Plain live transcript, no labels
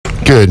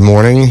Good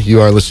morning. You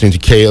are listening to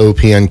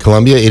KOPN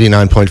Columbia,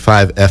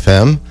 89.5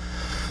 FM.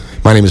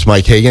 My name is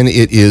Mike Hagan.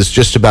 It is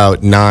just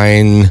about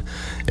 9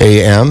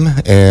 a.m.,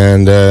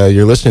 and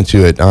you're listening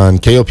to it on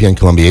KOPN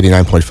Columbia,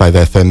 89.5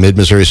 FM,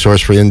 Mid-Missouri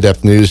source for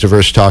in-depth news,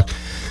 diverse talk,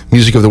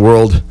 music of the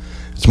world.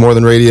 It's more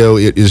than radio.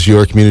 It is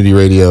your community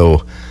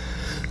radio,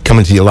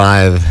 coming to you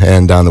live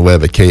and on the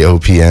web at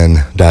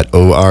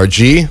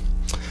kopn.org.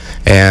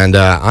 And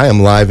I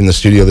am live in the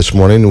studio this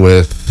morning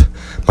with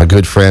my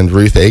good friend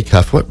Ruth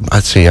Acuff.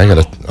 Let's see, all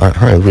right,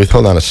 Ruth,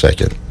 hold on a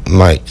second.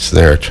 Mike's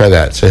there. Try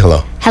that. Say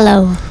hello.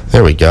 Hello.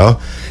 There we go.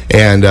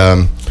 And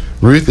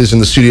Ruth is in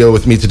the studio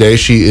with me today.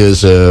 She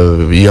is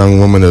a young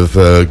woman of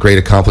great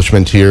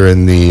accomplishment here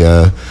in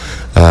the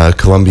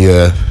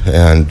Columbia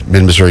and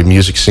Mid-Missouri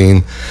music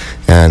scene,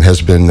 and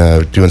has been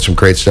doing some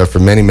great stuff for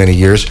many, many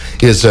years.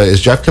 Is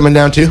Jeff coming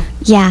down too?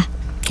 Yeah.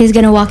 He's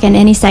going to walk in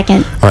any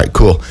second. All right,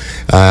 cool.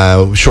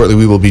 Shortly,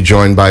 we will be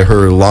joined by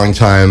her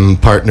longtime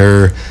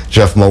partner,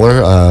 Jeff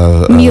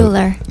Mueller.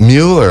 Mueller.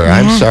 Yeah.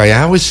 I'm sorry.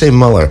 I always say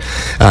Mueller.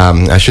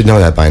 I should know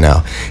that by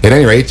now. At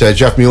any rate,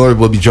 Jeff Mueller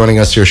will be joining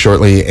us here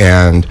shortly,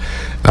 and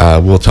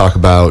we'll talk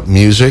about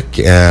music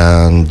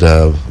and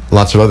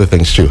lots of other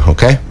things, too,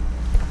 okay?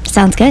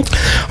 Sounds good.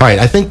 All right,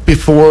 I think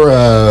before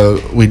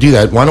we do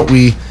that, why don't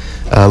we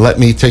let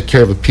me take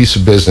care of a piece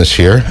of business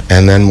here,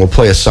 and then we'll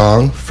play a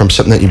song from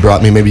something that you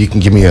brought me. Maybe you can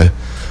give me a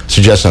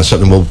suggestion on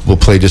something we'll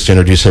play just to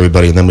introduce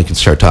everybody, and then we can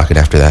start talking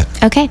after that.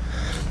 Okay.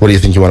 What do you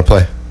think you want to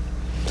play?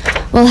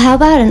 Well, how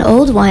about an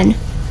old one?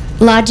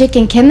 Logic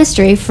and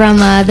Chemistry from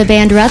the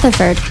band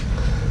Rutherford.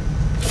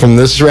 From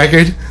this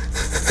record?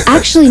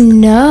 Actually,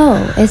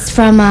 no. It's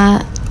from...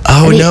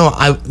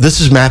 this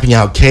is Mapping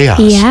Out Chaos.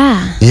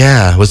 Yeah.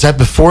 Yeah. Was that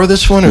before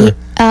this one, or...?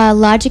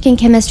 Logic and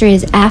Chemistry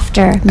is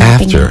after.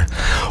 After.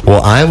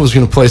 Well, I was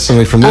going to play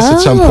something from this at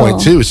some point,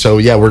 too. So,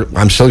 yeah,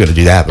 I'm still going to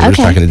do that, but we're just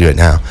not going to do it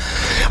now.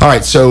 All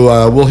right,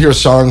 so we'll hear a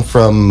song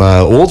from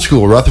old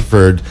school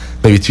Rutherford,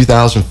 maybe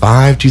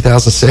 2005,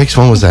 2006.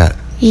 When was that?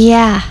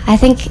 Yeah, I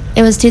think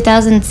it was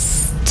 2000.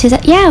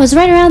 Yeah, it was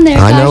right around there.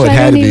 I know, it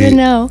had to be. I don't even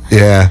know.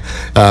 Yeah.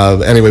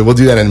 Anyway, we'll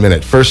do that in a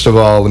minute. First of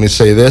all, let me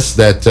say this,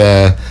 that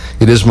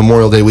it is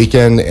Memorial Day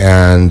weekend,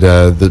 and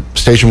the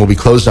station will be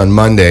closed on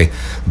Monday,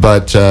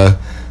 but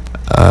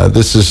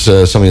this is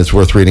something that's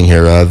worth reading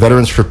here.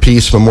 Veterans for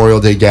Peace Memorial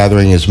Day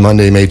Gathering is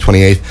Monday, May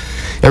 28th.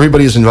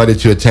 Everybody is invited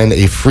to attend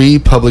a free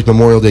public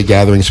Memorial Day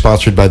gathering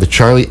sponsored by the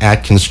Charlie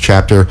Atkins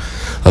chapter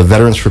of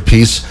Veterans for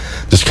Peace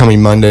this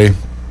coming Monday,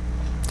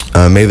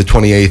 May the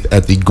 28th,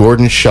 at the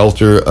Gordon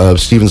Shelter of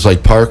Stevens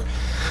Lake Park.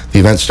 The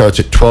event starts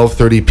at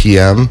 12:30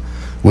 p.m.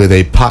 with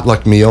a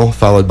potluck meal,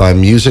 followed by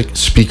music,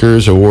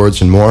 speakers,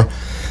 awards, and more.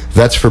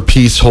 Vets for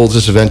Peace holds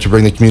this event to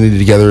bring the community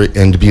together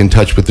and to be in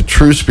touch with the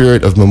true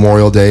spirit of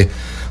Memorial Day,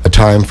 a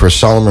time for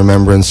solemn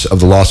remembrance of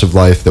the loss of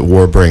life that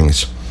war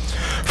brings.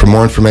 For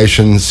more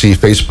information, see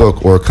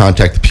Facebook or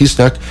contact the Peace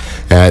Nook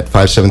at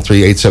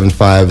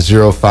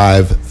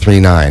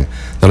 573-875-0539.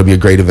 That'll be a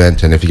great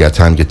event, and if you got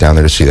time, get down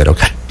there to see that.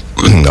 Okay.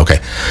 Okay.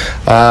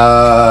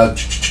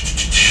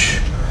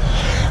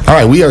 All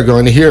right, we are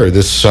going to hear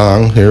this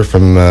song here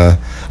from,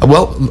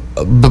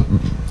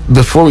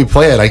 before we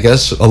play it, I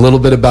guess, a little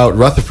bit about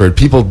Rutherford.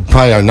 People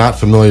probably are not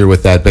familiar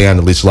with that band,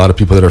 at least a lot of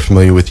people that are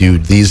familiar with you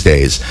these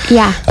days.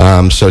 Yeah.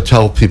 So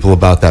tell people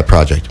about that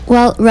project.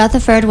 Well,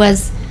 Rutherford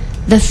was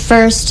the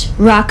first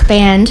rock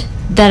band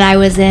that I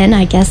was in,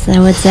 I guess I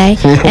would say,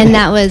 and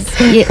that was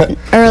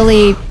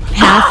early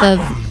half of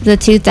the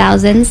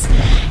 2000s,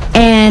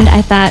 and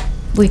I thought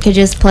we could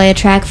just play a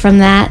track from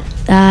that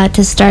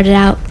to start it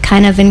out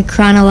kind of in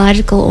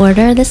chronological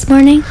order this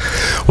morning.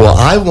 Well,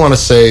 I want to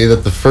say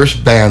that the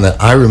first band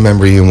that I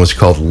remember you in was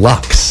called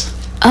Lux.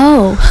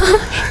 Oh.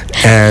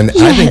 And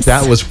yes. I think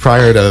that was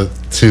prior to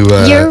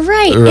You're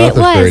right, Rutherford. it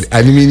was.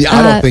 I mean,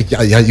 I don't think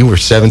you were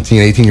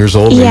 17, 18 years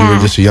old, when you were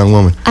just a young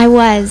woman. I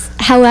was.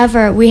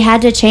 However, we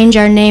had to change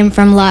our name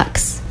from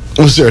Lux.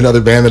 Was there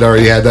another band that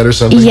already had that or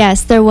something?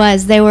 Yes, there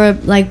was. They were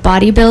like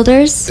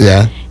bodybuilders.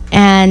 Yeah.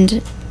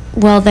 And,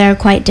 well, they're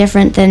quite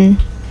different than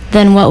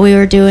what we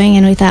were doing,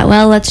 and we thought,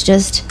 well, let's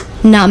just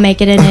not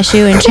make it an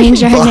issue and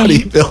change our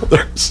name.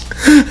 Bodybuilders.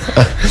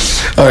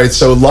 All right,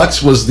 so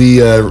Lux was the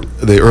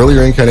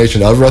earlier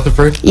incarnation of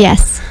Rutherford?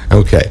 Yes.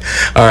 Okay.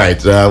 All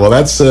right. Well,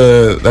 that's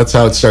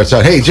how it starts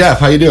out. Hey, Jeff,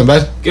 how you doing,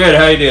 bud? Good.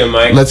 How you doing,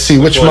 Mike? Let's see,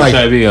 which mic should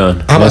I be on?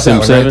 How about that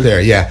one right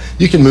there? Yeah.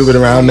 You can move it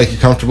around, make it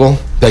comfortable.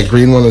 That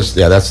green one is,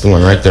 that's the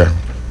one right there.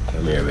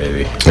 Come here,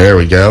 baby. There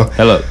we go.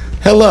 Hello.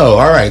 Hello.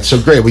 All right. So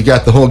great. We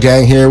got the whole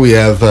gang here. We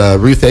have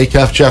Ruth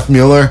Acuff, Jeff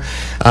Mueller,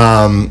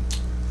 and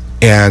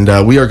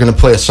we are going to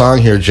play a song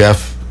here,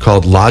 Jeff,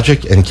 called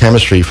Logic and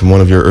Chemistry from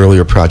one of your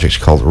earlier projects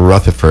called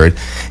Rutherford.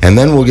 And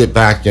then we'll get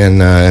back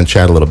and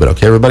chat a little bit.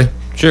 Okay, everybody?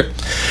 Sure. All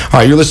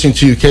right. You're listening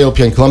to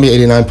KOPN Columbia,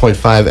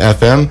 89.5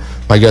 FM.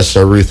 My guests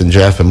are Ruth and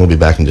Jeff, and we'll be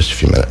back in just a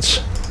few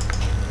minutes.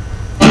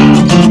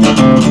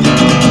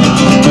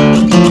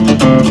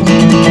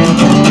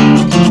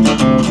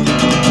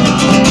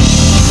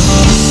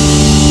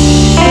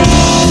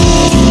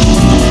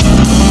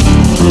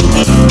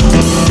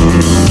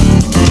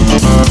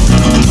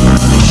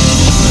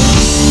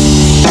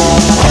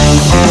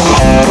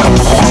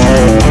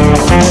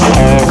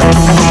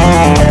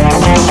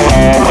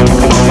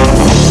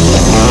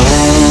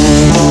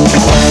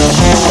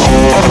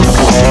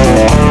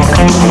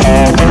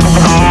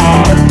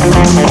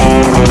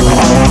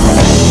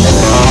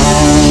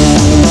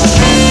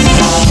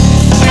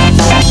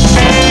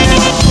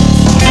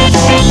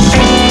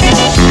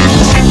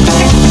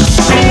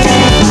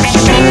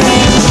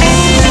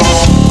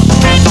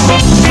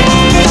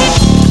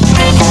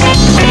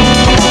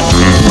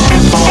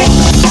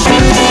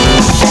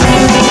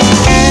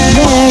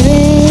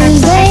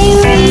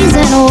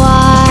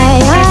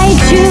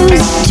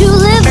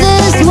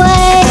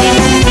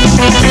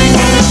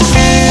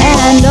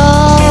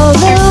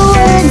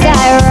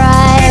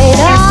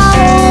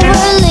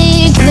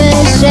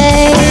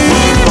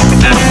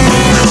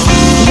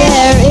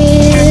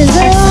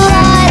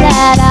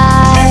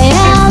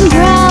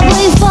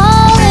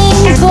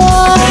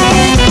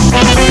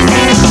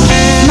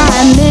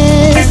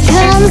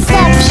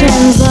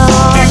 Misconceptions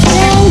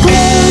often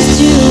close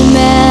too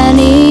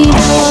many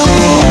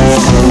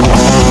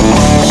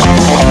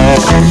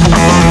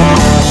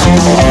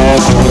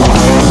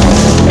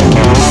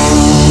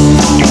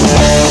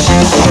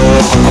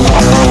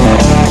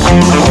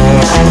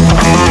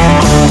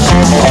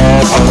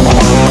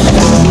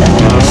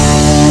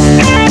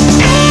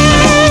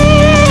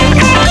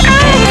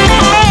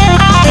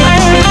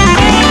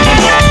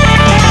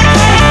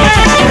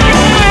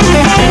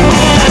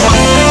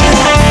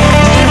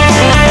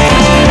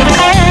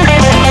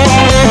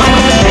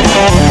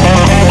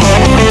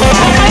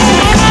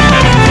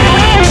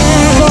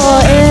For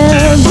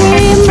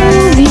every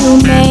move you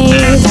make,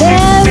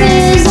 there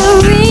is a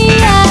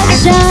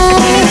reaction.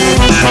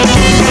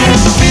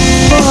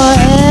 For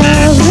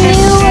every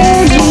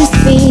word you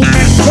speak,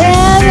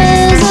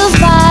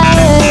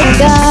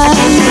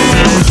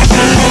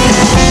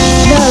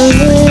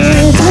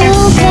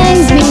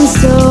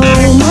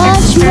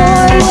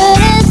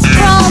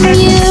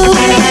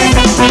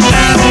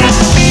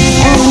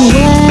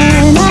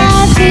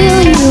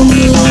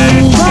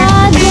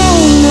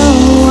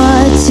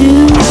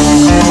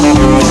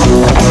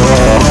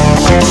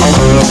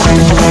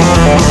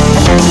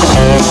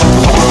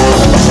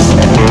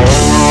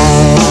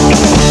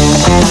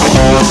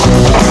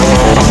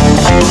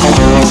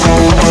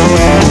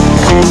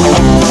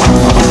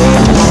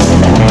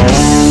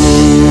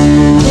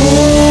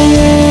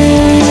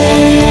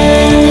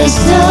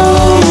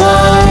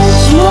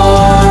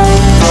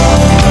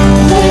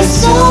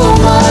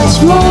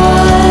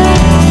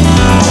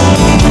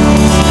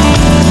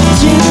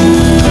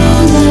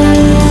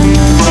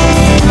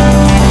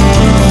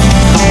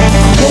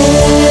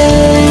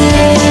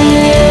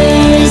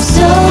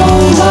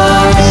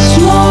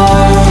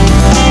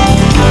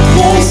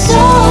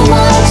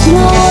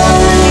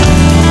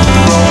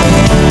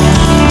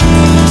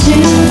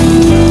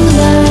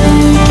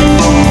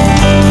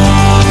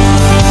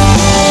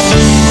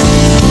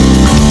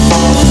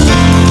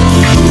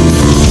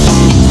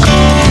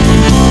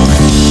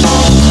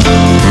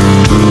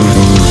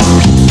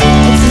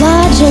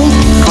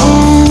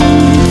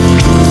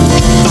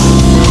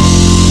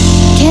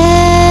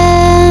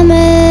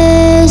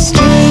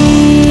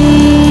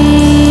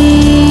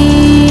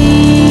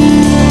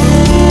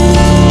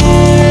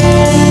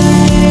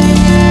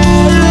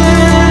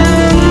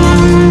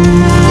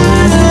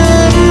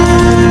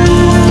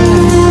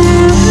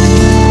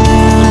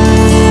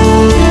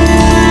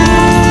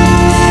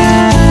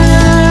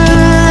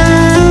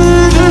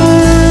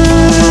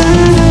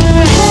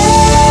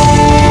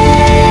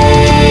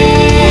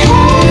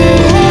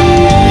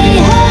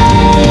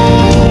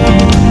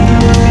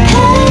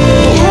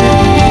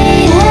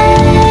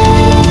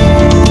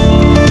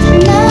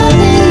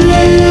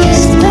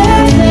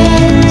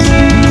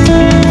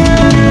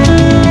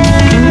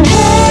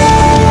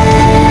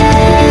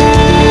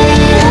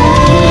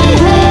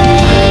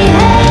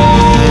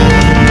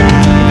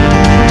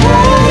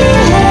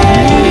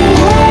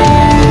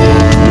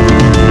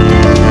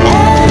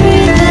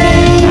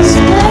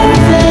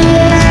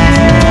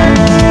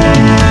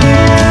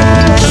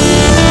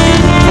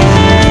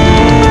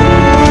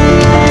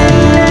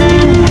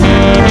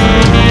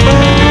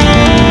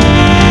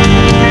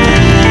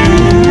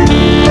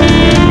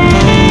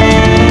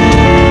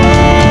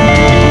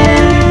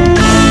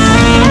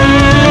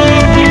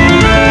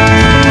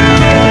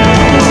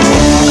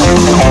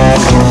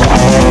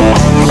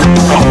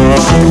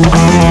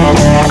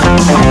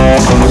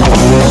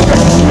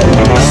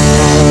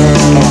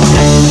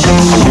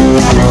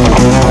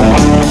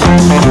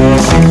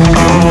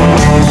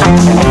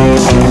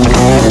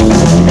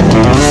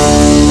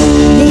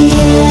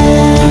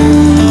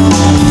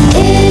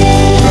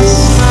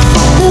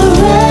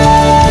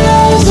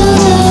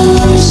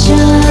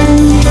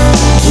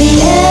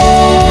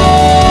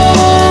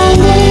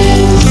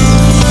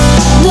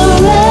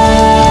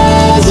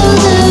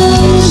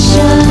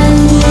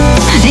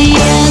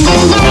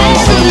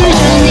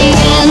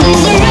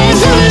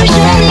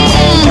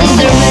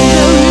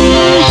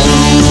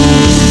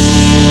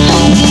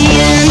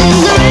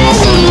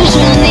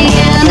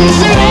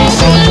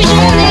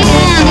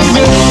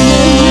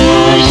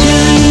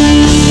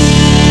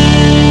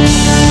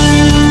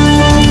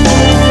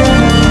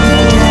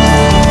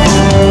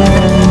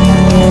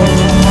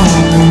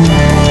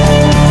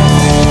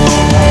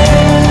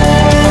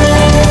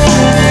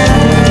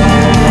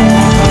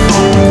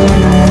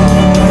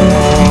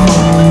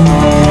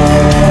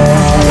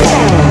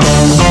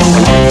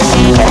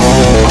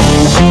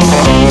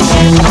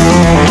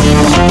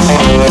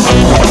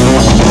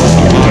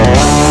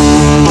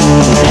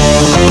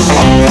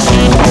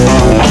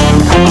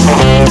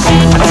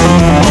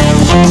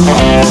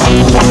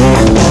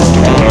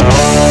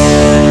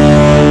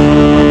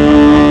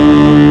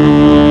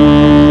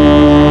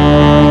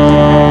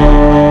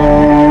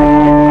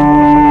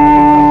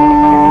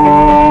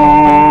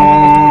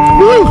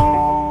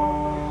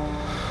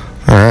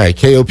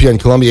 KOPN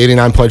Columbia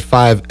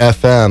 89.5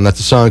 FM. That's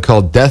a song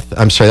called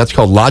that's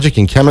called Logic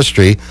and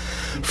Chemistry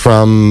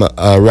from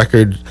a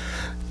record,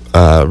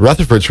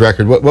 Rutherford's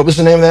record. What was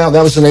the name of that?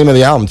 That was the name of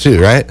the album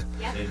too, right?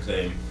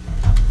 Same.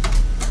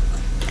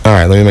 All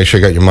right, let me make sure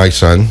I got your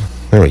mics on.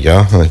 There we go.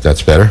 I think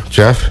that's better.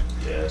 Jeff?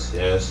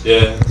 Yes,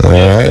 yeah. All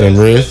right, and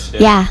Ruth?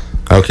 Yeah.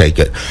 Okay,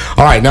 good.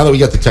 All right, now that we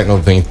got the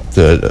technical thing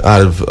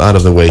out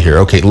of the way here.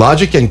 Okay,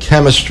 Logic and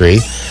Chemistry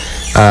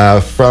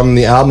from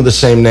the album of the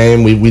same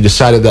name. We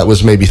decided that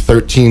was maybe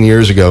 13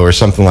 years ago or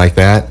something like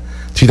that.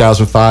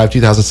 2005,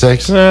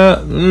 2006?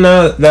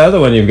 No, the other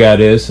one you've got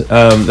is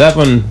that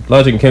one.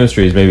 Logic and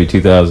Chemistry is maybe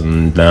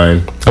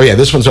 2009. Oh yeah,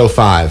 this one's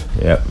 05.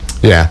 Yep.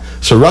 Yeah.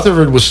 So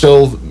Rutherford was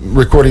still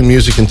recording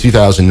music in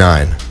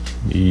 2009.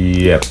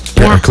 Yep.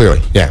 Yeah.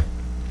 Clearly, yeah.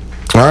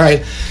 All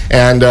right,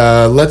 and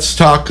let's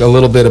talk a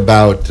little bit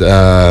about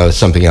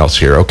something else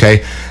here,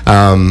 okay?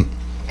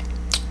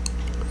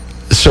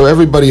 So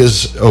everybody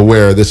is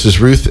aware, this is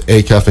Ruth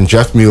Acuff and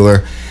Jeff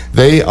Mueller.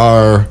 They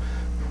are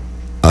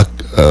a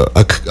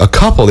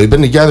couple. They've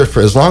been together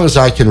for as long as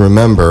I can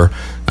remember,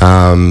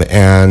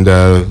 and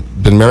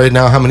been married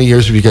now. How many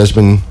years have you guys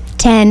been?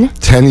 10.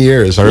 10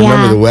 years. I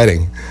remember Yeah. the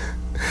wedding.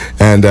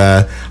 And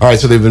all right,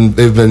 so they've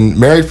been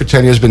married for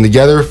 10 years, been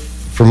together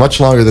for much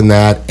longer than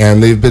that,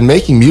 and they've been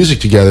making music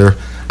together,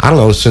 I don't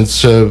know,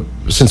 since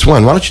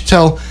when? Why don't you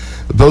tell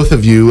both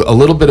of you a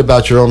little bit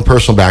about your own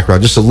personal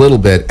background, just a little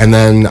bit, and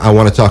then I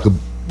want to talk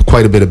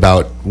quite a bit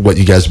about what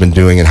you guys have been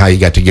doing and how you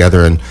got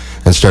together and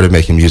started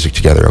making music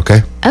together,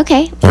 okay?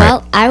 Okay. All Well,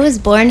 right. I was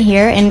born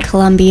here in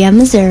Columbia,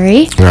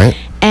 Missouri, All right?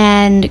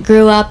 and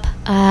grew up.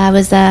 I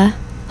was a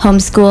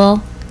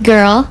homeschool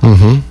girl,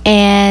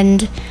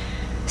 and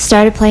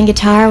started playing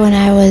guitar when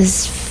I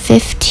was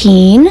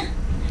 15,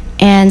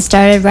 and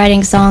started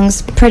writing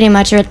songs pretty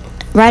much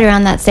right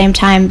around that same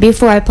time.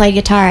 Before I played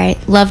guitar, I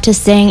loved to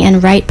sing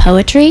and write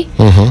poetry.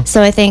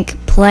 So I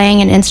think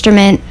playing an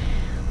instrument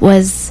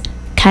was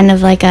kind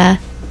of like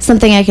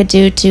something I could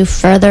do to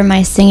further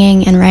my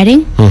singing and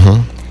writing.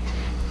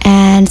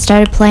 And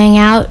started playing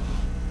out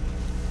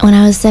when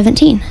I was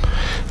 17.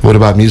 What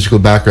about musical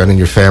background in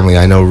your family?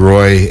 I know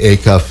Roy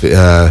Acuff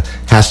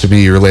has to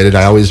be related.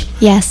 I always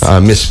Yes.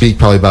 misspeak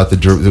probably about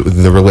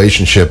the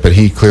relationship, but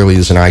he clearly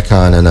is an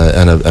icon and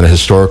a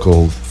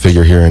historical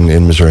figure here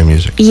in Missouri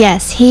music.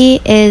 Yes,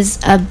 he is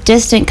a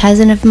distant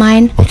cousin of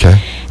mine.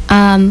 Okay.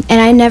 And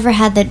I never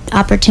had the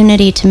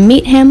opportunity to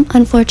meet him,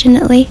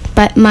 unfortunately.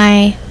 But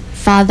my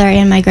father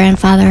and my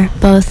grandfather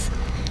both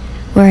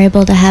were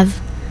able to have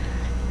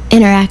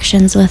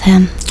interactions with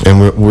him.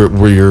 And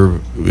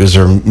is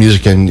there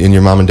music in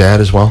your mom and dad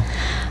as well?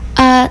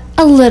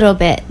 A little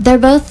bit. They're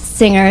both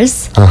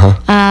singers,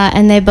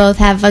 and they both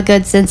have a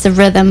good sense of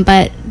rhythm,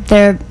 but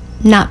they're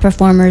not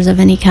performers of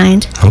any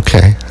kind.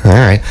 Okay. All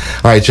right.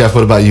 All right, Jeff,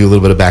 what about you? A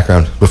little bit of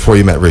background before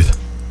you met Ruth.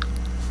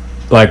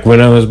 Like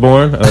when I was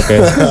born? Okay.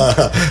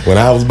 When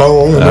I was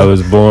born. I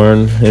was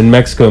born in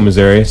Mexico,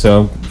 Missouri,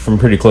 so from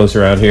pretty close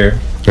around here.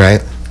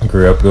 Right. I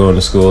grew up going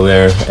to school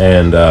there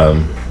and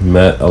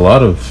met a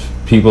lot of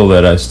people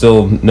that I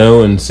still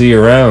know and see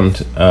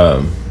around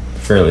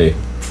fairly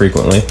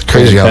frequently.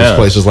 Crazy in how this town.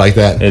 place is like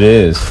that. It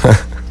is.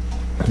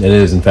 It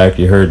is. In fact,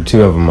 you heard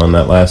two of them on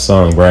that last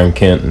song, Brian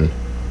Kent and...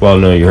 Well,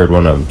 no, you heard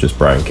one of them, just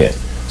Brian Kent.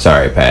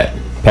 Sorry, Pat.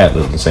 Pat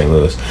lives in St.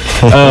 Louis.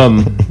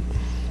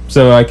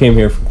 So I came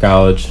here from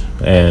college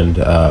and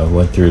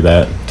went through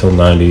that until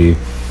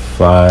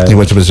 95. You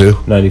went to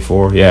Mizzou?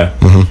 94, yeah.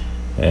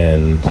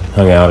 And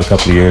hung out a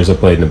couple of years. I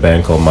played in a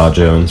band called Ma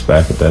Jones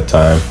back at that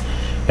time.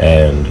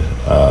 And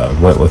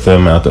went with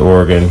them out to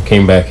Oregon.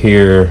 Came back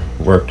here,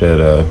 worked at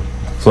a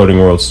Floating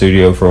World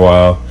studio for a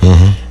while.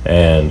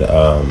 And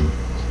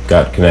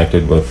got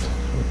connected with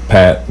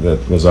Pat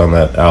that was on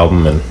that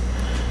album. And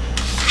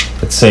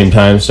at the same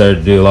time started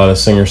to do a lot of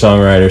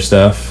singer-songwriter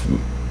stuff.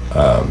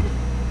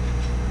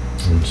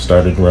 And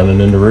started running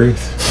into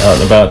Ruth out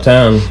and about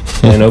town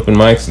and open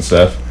mics and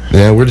stuff.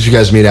 Yeah, where did you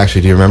guys meet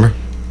actually? Do you remember?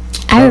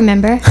 I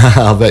remember.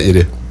 I'll bet you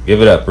do.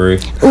 Give it up,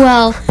 Ruth.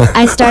 Well,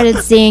 I started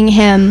seeing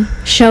him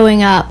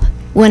showing up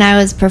when I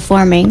was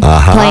performing,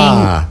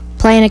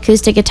 playing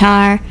acoustic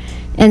guitar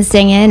and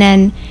singing,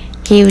 and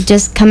he would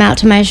just come out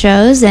to my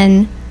shows,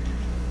 and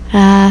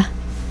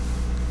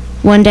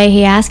one day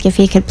he asked if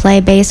he could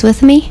play bass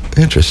with me.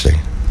 Interesting.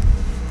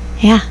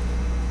 Yeah.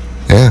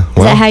 Yeah. Is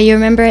that how you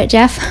remember it,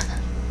 Jeff?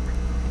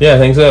 Yeah, I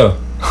think so.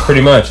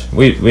 Pretty much.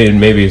 We had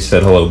maybe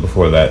said hello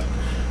before that.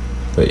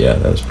 But yeah,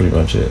 that was pretty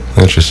much it.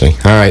 Interesting.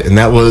 All right, and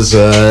that was, do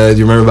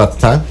you remember about the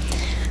time?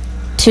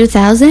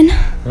 2000?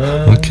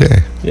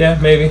 Okay. Yeah,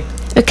 maybe.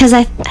 Because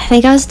I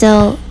think I was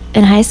still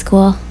in high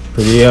school.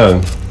 Pretty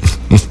young.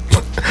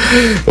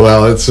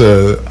 Well, it's,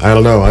 I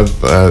don't know.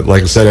 I've,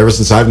 like I said, ever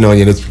since I've known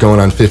you, it's going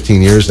on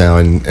 15 years now,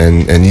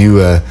 and you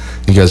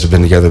guys have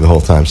been together the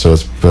whole time, so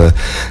it's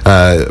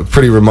a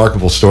pretty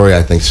remarkable story,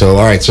 I think. So,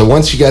 all right, so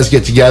once you guys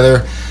get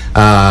together,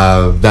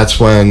 that's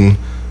when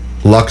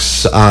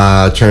Lux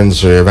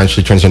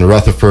eventually turns into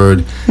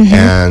Rutherford,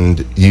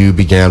 and you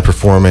began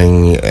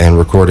performing and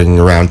recording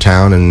around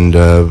town. And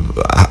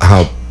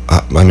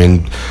I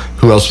mean,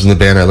 who else was in the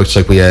band? It looks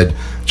like we had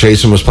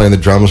Jason was playing the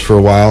drums for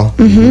a while.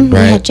 We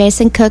Right? had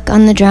Jason Cook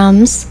on the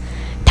drums,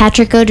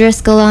 Patrick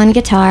O'Driscoll on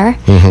guitar,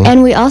 Mm-hmm.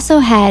 and we also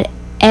had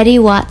Eddie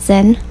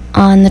Watson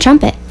on the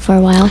trumpet for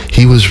a while.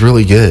 He was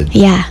really good.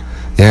 Yeah.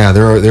 Yeah,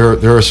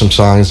 there are some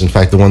songs. In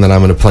fact, the one that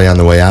I'm going to play on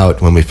the way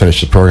out when we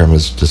finish the program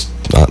is just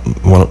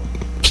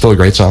still a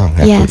great song.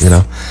 Yes. You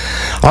know.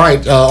 All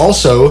right.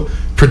 Also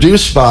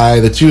produced by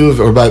the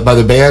by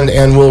the band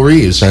and Will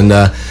Reeves, and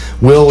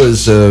Will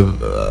is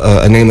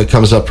a name that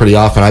comes up pretty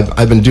often.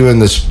 I've been doing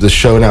this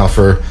show now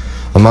for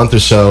a month or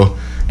so,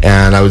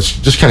 and I was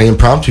just kind of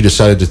impromptu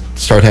decided to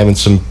start having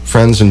some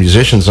friends and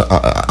musicians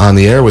on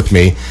the air with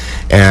me,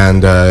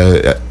 and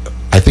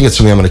I think it's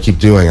something I'm going to keep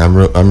doing.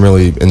 I'm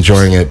really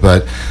enjoying it.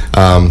 But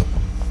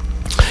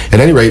at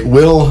any rate,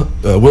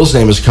 Will's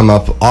name has come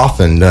up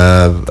often.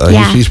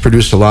 He's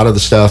produced a lot of the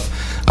stuff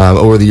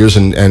over the years,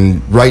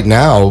 and right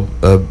now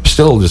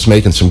still just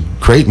making some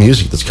great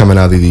music that's coming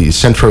out of the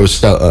Centro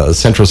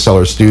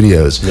Cellar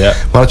Studios. Yeah.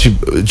 Why don't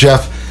you,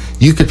 Jeff?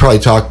 You could probably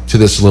talk to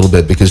this a little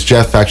bit because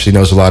Jeff actually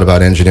knows a lot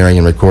about engineering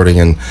and recording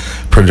and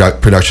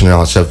production and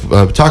all that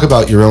stuff. Talk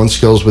about your own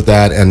skills with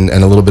that and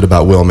a little bit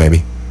about Will,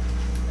 maybe.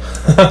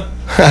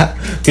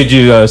 Could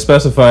you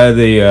specify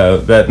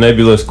that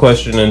nebulous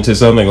question into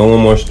something a little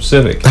more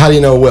specific? How do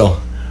you know Will?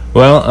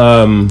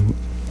 Well,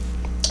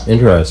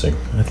 interesting.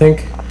 I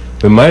think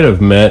we might have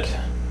met.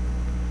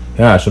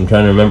 Gosh, I'm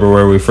trying to remember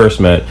where we first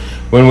met.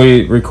 When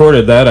we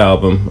recorded that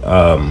album,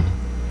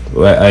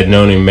 I'd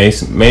known him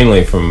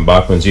mainly from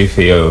Bachman's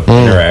UFO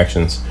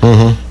interactions.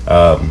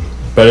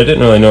 But I didn't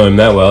really know him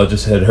that well. I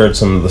just had heard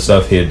some of the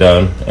stuff he had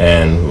done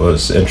and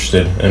was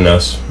interested in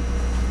us,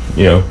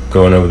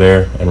 going over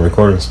there and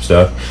recording some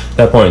stuff. At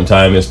that point in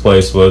time, his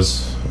place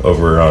was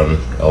over on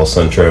El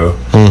Centro,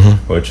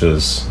 which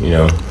was,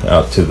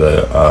 out to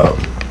the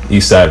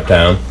east side of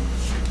town.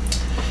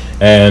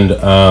 And,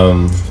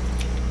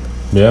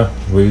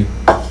 we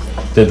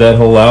did that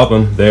whole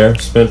album there,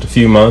 spent a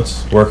few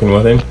months working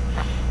with him,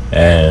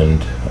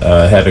 and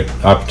had an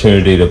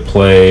opportunity to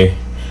play.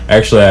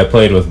 Actually, I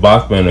played with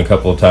Bachman a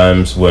couple of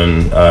times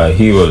when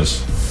he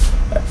was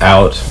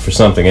out for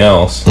something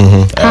else.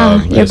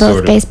 You're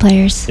both bass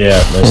players.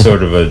 Yeah, it's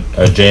sort of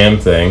a jam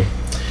thing.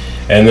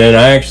 And then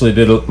I actually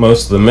did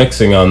most of the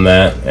mixing on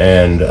that,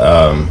 and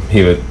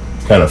he would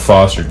kind of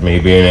fostered me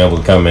being able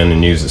to come in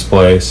and use his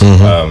place.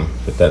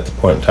 At that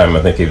point in time,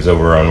 I think he was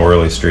over on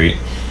Worley Street,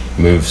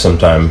 moved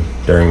sometime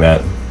during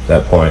that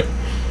point.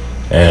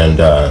 And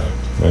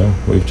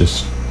we've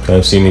just kind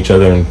of seen each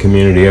other in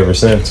community ever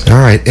since. All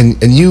right,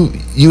 and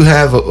you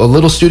have a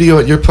little studio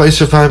at your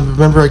place, if I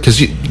remember right, because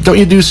don't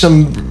you do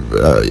some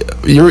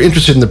you're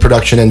interested in the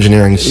production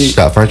engineering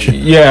stuff, aren't you?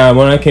 Yeah,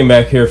 when I came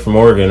back here from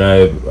Oregon,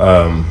 I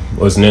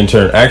was an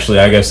intern. Actually,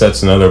 I guess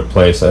that's another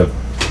place. I've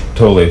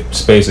totally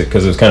spaced it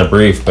because it was kind of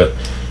brief, but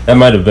that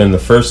might have been the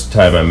first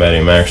time I met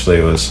him.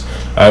 Actually,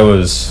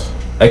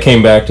 I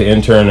came back to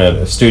intern at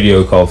a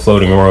studio called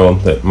Floating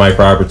World that Mike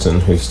Robertson,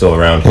 who's still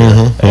around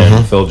here,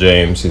 and Phil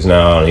James, who's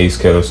now on the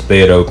East Coast, they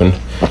had opened.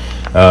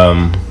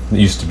 It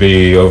used to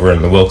be over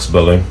in the Wilkes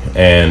Building,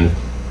 and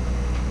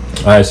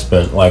I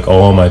spent like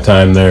all my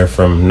time there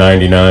from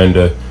 99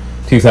 to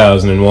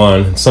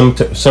 2001.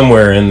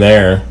 Somewhere in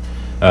there,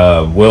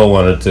 Will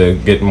wanted to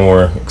get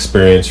more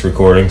experience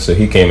recording, so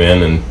he came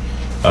in and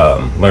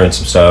learned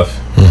some stuff.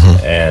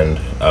 And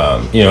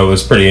it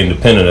was pretty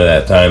independent at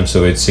that time,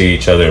 so we'd see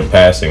each other in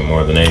passing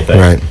more than anything.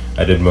 Right.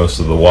 I did most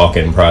of the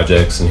walk-in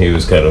projects, and he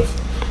was kind of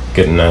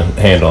getting a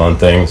handle on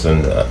things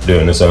and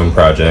doing his own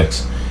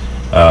projects.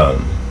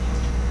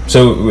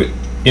 So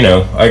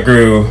I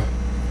grew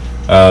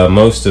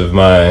most of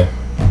my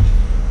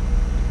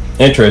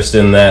interest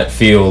in that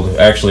field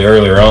actually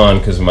earlier on,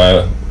 because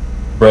my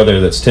brother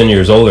that's 10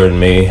 years older than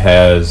me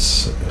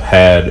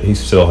he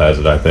still has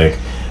it, I think,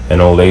 an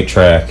old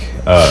 8-track,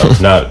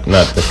 not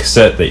the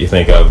cassette that you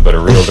think of, but a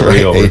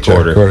reel-to-reel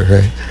recorder.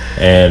 Right.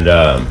 And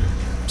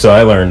so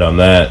I learned on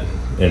that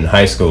in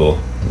high school.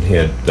 He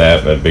had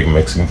that, a big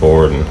mixing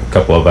board, and a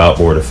couple of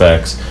outboard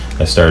effects.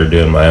 I started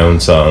doing my own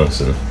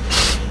songs, and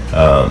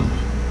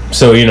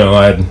so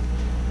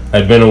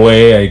I'd been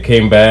away. I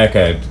came back.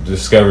 I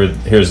discovered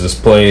here's this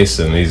place,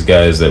 and these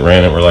guys that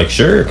ran it were like,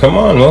 "Sure, come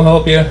on, we'll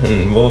help you,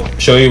 and we'll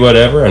show you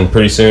whatever." And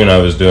pretty soon, I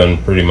was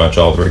doing pretty much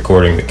all the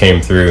recording that came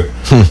through.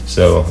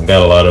 So I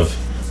got a lot of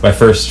my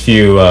first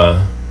few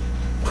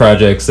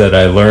projects that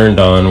I learned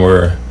on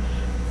were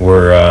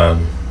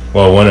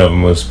one of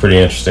them was pretty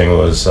interesting.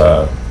 Was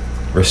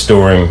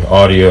restoring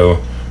audio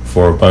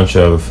for a bunch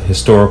of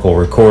historical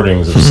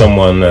recordings of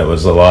someone that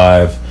was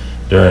alive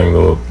during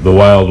the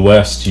Wild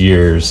West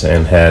years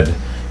and had,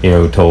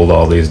 told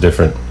all these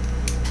different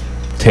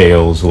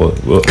tales.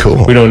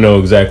 Cool. We don't know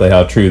exactly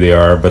how true they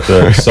are, but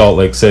the Salt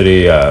Lake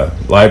City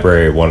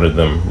library wanted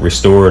them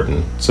restored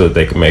and so that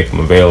they could make them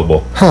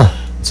available.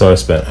 So I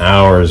spent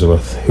hours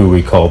with who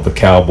we called the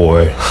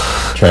cowboy,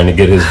 trying to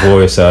get his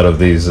voice out of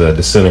these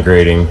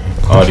disintegrating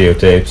audio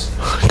tapes.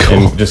 Cool.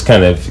 And just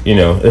kind of,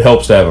 it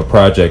helps to have a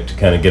project to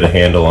kind of get a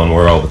handle on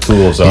where all the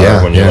tools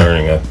are when you're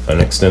learning an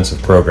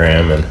extensive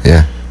program and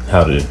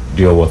how to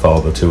deal with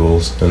all the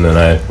tools. And then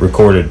I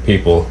recorded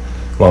people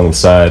along the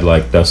side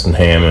like Dustin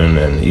Hammond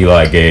and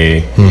Eli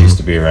Gay, who used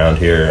to be around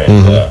here,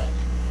 and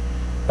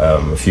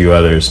a few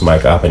others.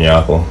 Mike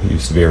Oppenyakel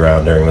used to be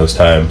around during those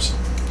times.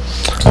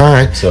 All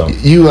right. So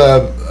you,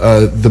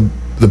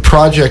 the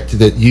project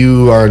that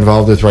you are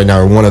involved with right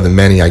now, or one of the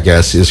many, I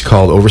guess, is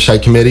called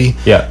Oversight Committee.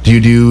 Yeah. Do you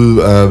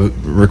do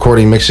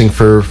recording, mixing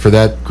for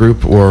that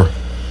group, or?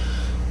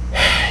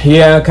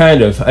 Yeah,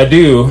 kind of. I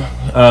do.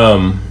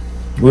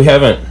 We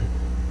haven't.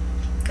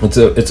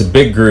 It's a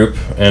big group,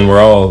 and we're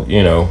all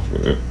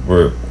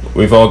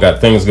we've all got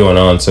things going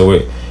on, so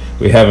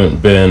we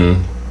haven't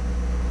been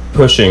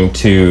pushing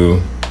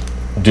to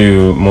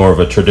do more of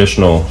a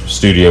traditional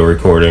studio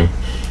recording.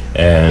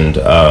 And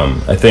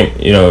I think,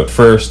 at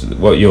first,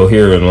 what you'll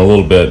hear in a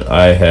little bit,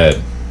 I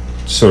had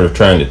sort of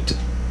trying to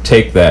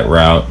take that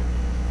route,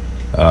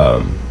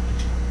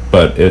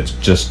 but it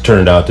just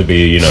turned out to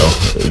be,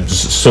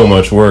 just so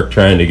much work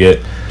trying to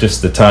get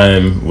just the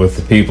time with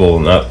the people,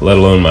 not let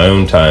alone my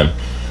own time.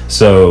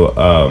 So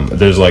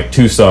there's like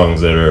 2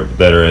 songs that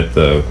are at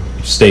the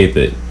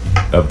state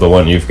of the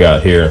one you've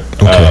got here.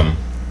 Okay.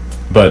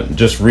 But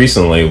just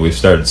recently, we've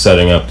started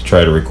setting up to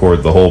try to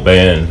record the whole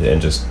band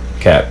and just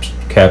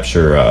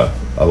capture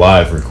a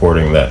live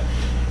recording that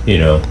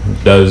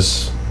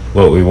does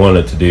what we want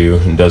it to do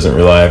and doesn't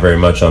rely very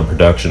much on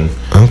production.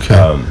 Okay.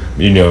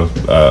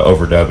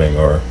 Overdubbing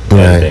or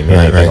editing or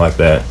anything like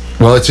that.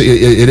 Well, it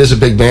is a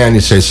big band,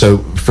 you say. So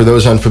for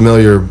those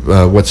unfamiliar,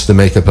 what's the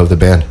makeup of the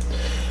band?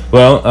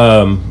 Well,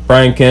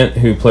 Brian Kent,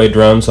 who played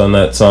drums on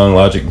that song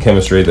Logic and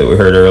Chemistry that we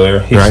heard earlier,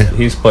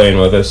 he's playing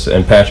with us,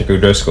 and Patrick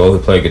O'Driscoll, who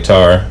played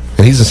guitar.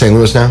 And he's in St.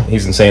 Louis now?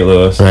 He's in St.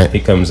 Louis. Right. He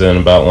comes in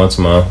about once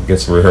a month,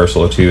 gets a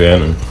rehearsal or 2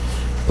 in, and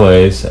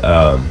plays.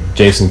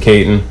 Jason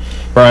Caton.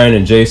 Brian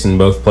and Jason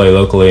both play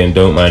locally in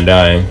Don't Mind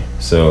Dying,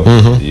 so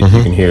you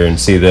can hear and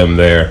see them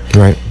there.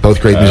 Right.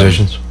 Both great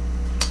musicians.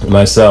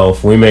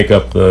 Myself, we make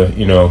up the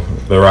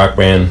rock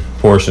band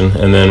portion,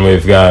 and then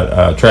we've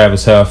got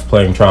Travis Huff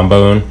playing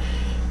trombone.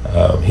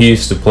 He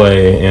used to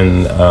play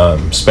in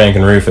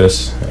Spankin'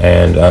 Rufus,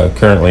 and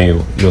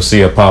currently you'll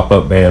see a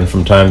pop-up band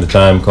from time to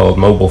time called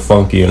Mobile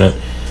Funk Unit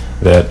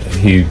that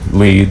he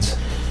leads.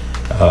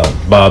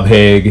 Bob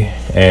Haig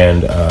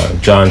and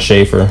John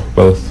Schaefer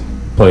both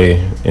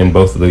play in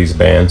both of these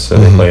bands, so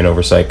they play an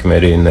Oversight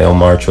Committee, and they'll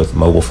march with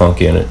Mobile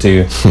Funk Unit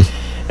too.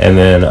 And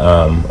then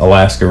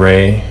Alaska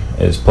Ray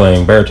is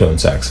playing baritone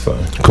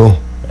saxophone. Cool.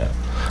 Yeah.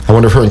 I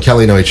wonder if her and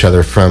Kelly know each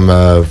other from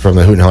the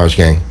Hoot and Hollers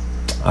gang.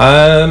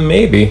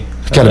 Maybe.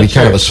 It's got to be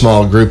kind of a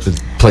small group that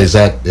plays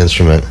that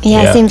instrument.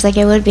 Yeah, Yeah. it seems like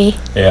it would be.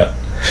 Yeah.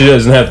 She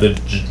doesn't have the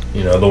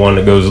one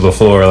that goes to the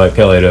floor like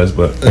Kelly does,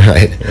 but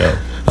Right.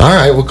 All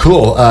right. Well,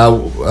 cool.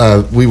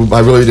 I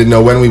really didn't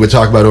know when we would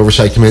talk about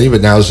Oversight Committee,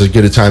 but now is as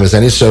good a time as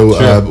any.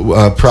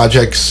 So,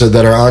 projects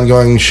that are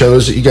ongoing,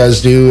 shows that you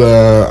guys do.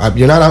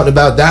 You're not out and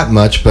about that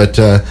much, but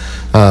you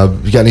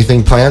got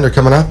anything planned or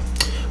coming up?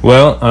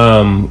 Well,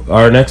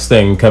 our next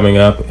thing coming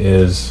up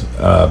is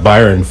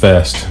Byron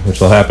Fest,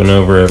 which will happen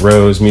over at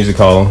Rose Music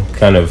Hall,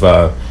 kind of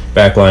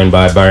backlined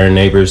by Byron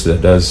Neighbors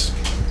that does,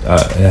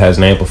 it has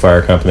an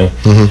amplifier company.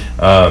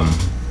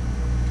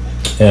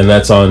 And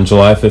that's on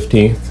July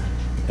 15th,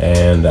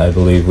 and I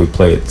believe we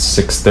play at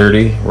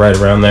 6:30, right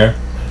around there.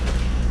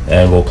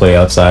 And we'll play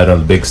outside on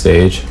the big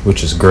stage,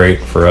 which is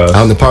great for us.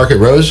 Out in the park at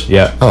Rose?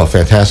 Yeah. Oh,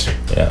 fantastic.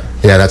 Yeah.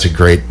 Yeah, that's a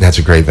great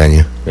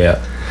venue. Yeah.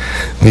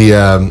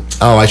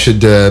 I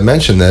should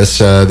mention this.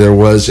 There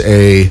was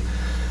a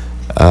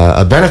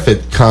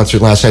benefit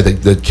concert last night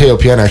that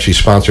KOPN actually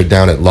sponsored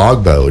down at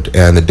Logboat,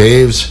 and the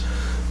Daves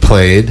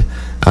played,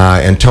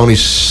 and Tony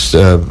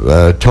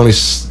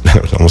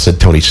I almost said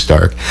Tony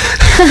Stark.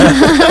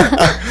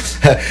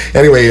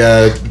 Anyway,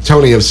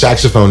 Tony of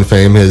saxophone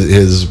fame,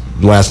 his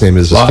last name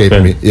is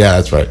escaping me. Yeah,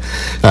 that's right.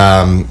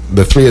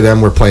 The 3 of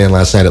them were playing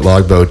last night at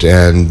Logboat,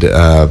 and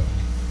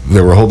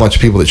there were a whole bunch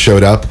of people that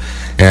showed up,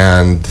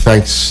 and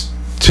thanks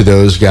to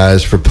those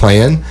guys for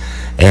playing,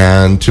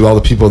 and to all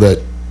the people that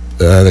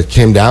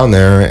came down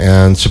there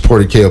and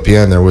supported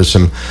KOPN. There was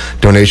some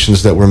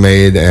donations that were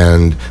made,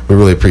 and we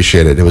really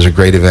appreciate it. It was a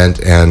great event,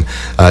 and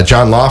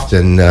John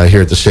Lofton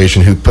here at the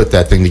station, who put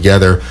that thing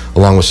together,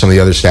 along with some of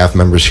the other staff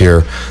members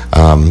here.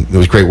 It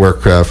was great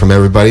work from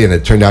everybody, and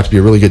it turned out to be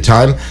a really good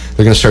time.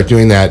 They're going to start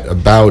doing that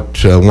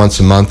about once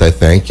a month, I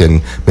think,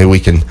 and maybe we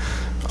can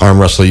arm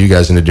wrestle you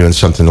guys into doing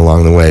something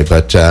along the way.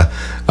 But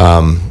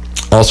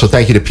also,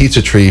 thank you to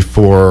Pizza Tree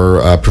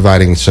for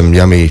providing some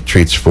yummy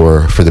treats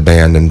for the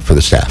band and for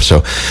the staff.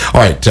 So,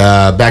 all right,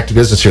 back to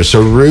business here.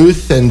 So,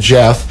 Ruth and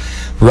Jeff,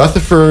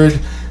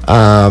 Rutherford,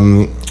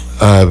 how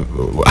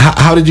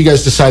did you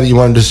guys decide that you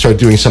wanted to start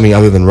doing something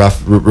other than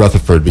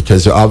Rutherford?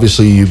 Because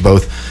obviously you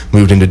both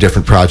moved into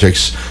different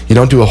projects. You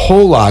don't do a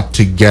whole lot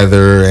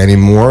together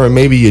anymore, or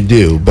maybe you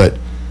do, but...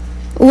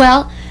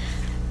 Well,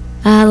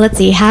 Let's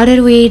see. How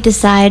did we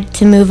decide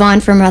to move on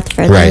from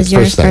Rutherford? That Right, was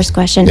your first thing. first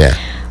question. Yeah.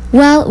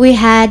 Well, we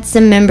had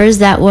some members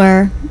that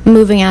were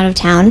moving out of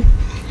town,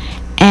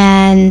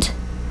 and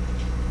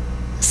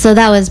so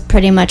that was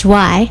pretty much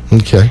why.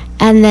 Okay.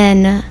 And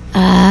then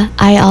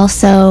I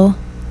also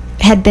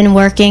had been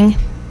working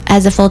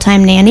as a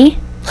full-time nanny,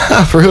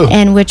 For who?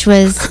 and which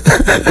was,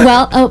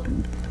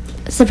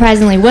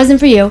 surprisingly, wasn't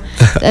for you.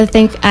 I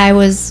think I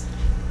was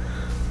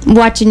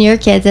watching your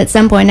kids at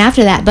some point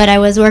after that, but I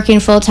was working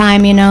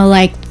full-time,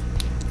 like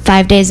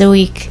 5 days a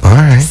week. All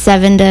right.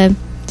 7 to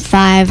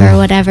 5 or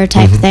whatever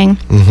type thing.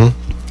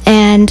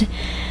 And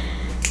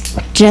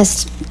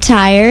just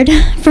tired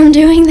from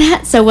doing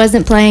that, so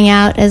wasn't playing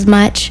out as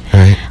much.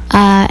 Right.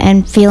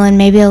 And feeling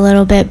maybe a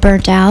little bit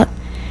burnt out.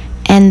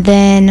 And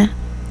then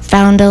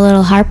found a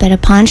little harp at a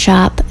pawn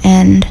shop,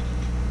 and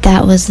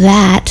that was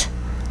that.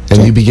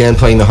 And you began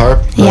playing the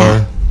harp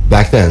Yeah.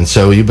 back then.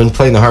 So you've been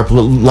playing the harp a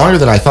little longer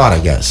than I thought, I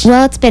guess.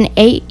 Well, it's been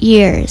 8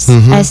 years.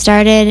 I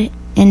started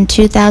in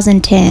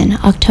 2010,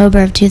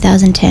 October of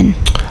 2010.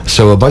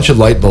 So a bunch of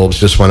light bulbs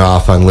just went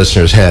off on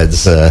listeners'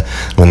 heads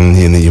when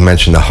you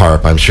mentioned the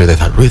harp. I'm sure they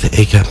thought, Ruth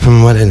Acuff,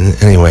 from what?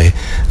 Anyway,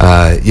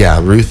 yeah,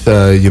 Ruth,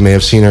 you may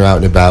have seen her out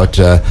and about.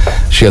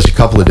 She has a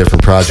couple of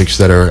different projects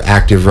that are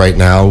active right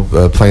now,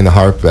 playing the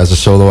harp as a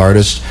solo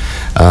artist.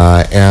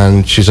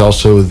 And she's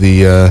also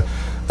the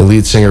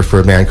lead singer for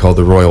a band called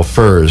the Royal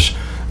Furs,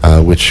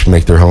 which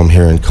make their home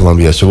here in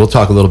Columbia. So we'll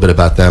talk a little bit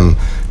about them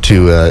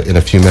too in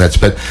a few minutes.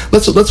 But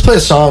let's play a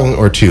song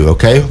or two,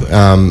 okay?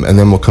 And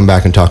then we'll come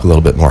back and talk a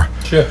little bit more.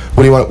 Sure.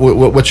 What do you want?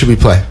 What should we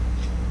play?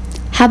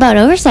 How about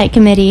Oversight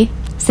Committee,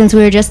 since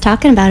we were just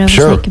talking about Oversight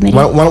Sure. Committee?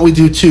 Why don't we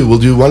do two? We'll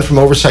do one from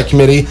Oversight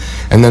Committee,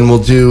 and then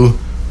we'll do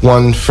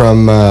one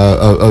from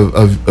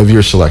of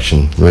your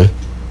selection. Right?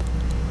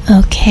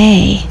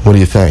 Okay. What do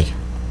you think?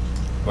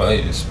 Well,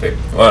 you just pick.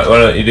 Why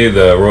don't you do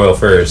the Royal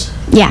Furs?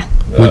 Yeah.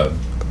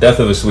 Death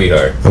of a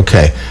Sweetheart.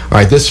 Okay. All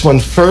right. This one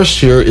first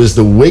here is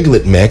the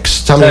Wiglet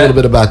Mix. Tell me a little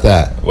bit about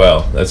that.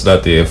 Well, that's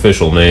not the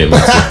official name.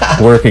 It's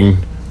a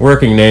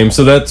working name.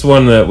 So that's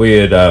one that we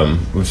had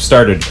we've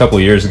started a couple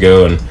of years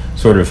ago and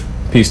sort of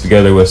pieced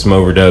together with some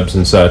overdubs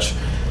and such,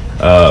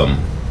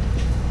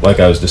 like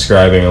I was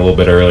describing a little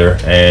bit earlier.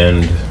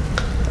 And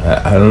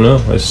I don't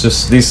know. It's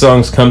just these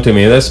songs come to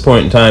me. At this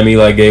point in time,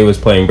 Eli Gay was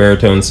playing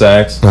baritone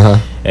sax,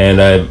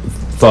 and I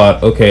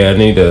thought, okay,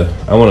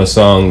 I want a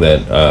song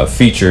that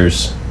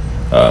features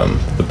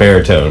the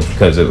baritone,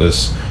 because it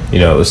was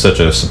such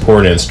a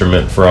support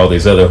instrument for all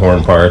these other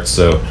horn parts.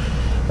 So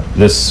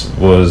this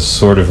was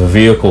sort of a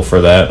vehicle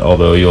for that,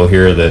 although you'll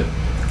hear that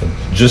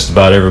just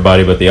about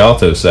everybody but the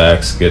alto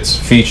sax gets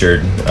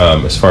featured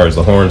as far as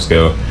the horns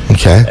go.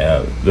 Okay.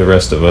 The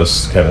rest of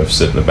us kind of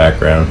sit in the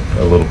background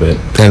a little bit.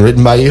 And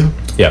written by you?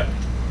 Yeah.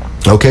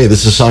 Okay,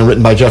 this is a song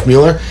written by Jeff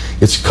Mueller.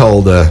 It's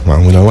called,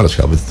 well, we know what it's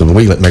called. It's the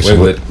Wiglet Mix.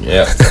 Wiglet,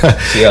 yeah.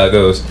 See how it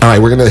goes. All right,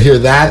 we're going to hear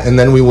that, and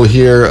then we will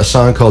hear a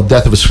song called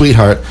Death of a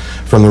Sweetheart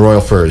from the Royal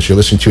Furs. You're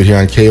listening to it here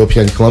on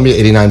KOPN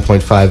Columbia,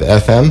 89.5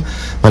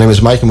 FM. My name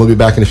is Mike, and we'll be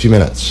back in a few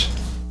minutes.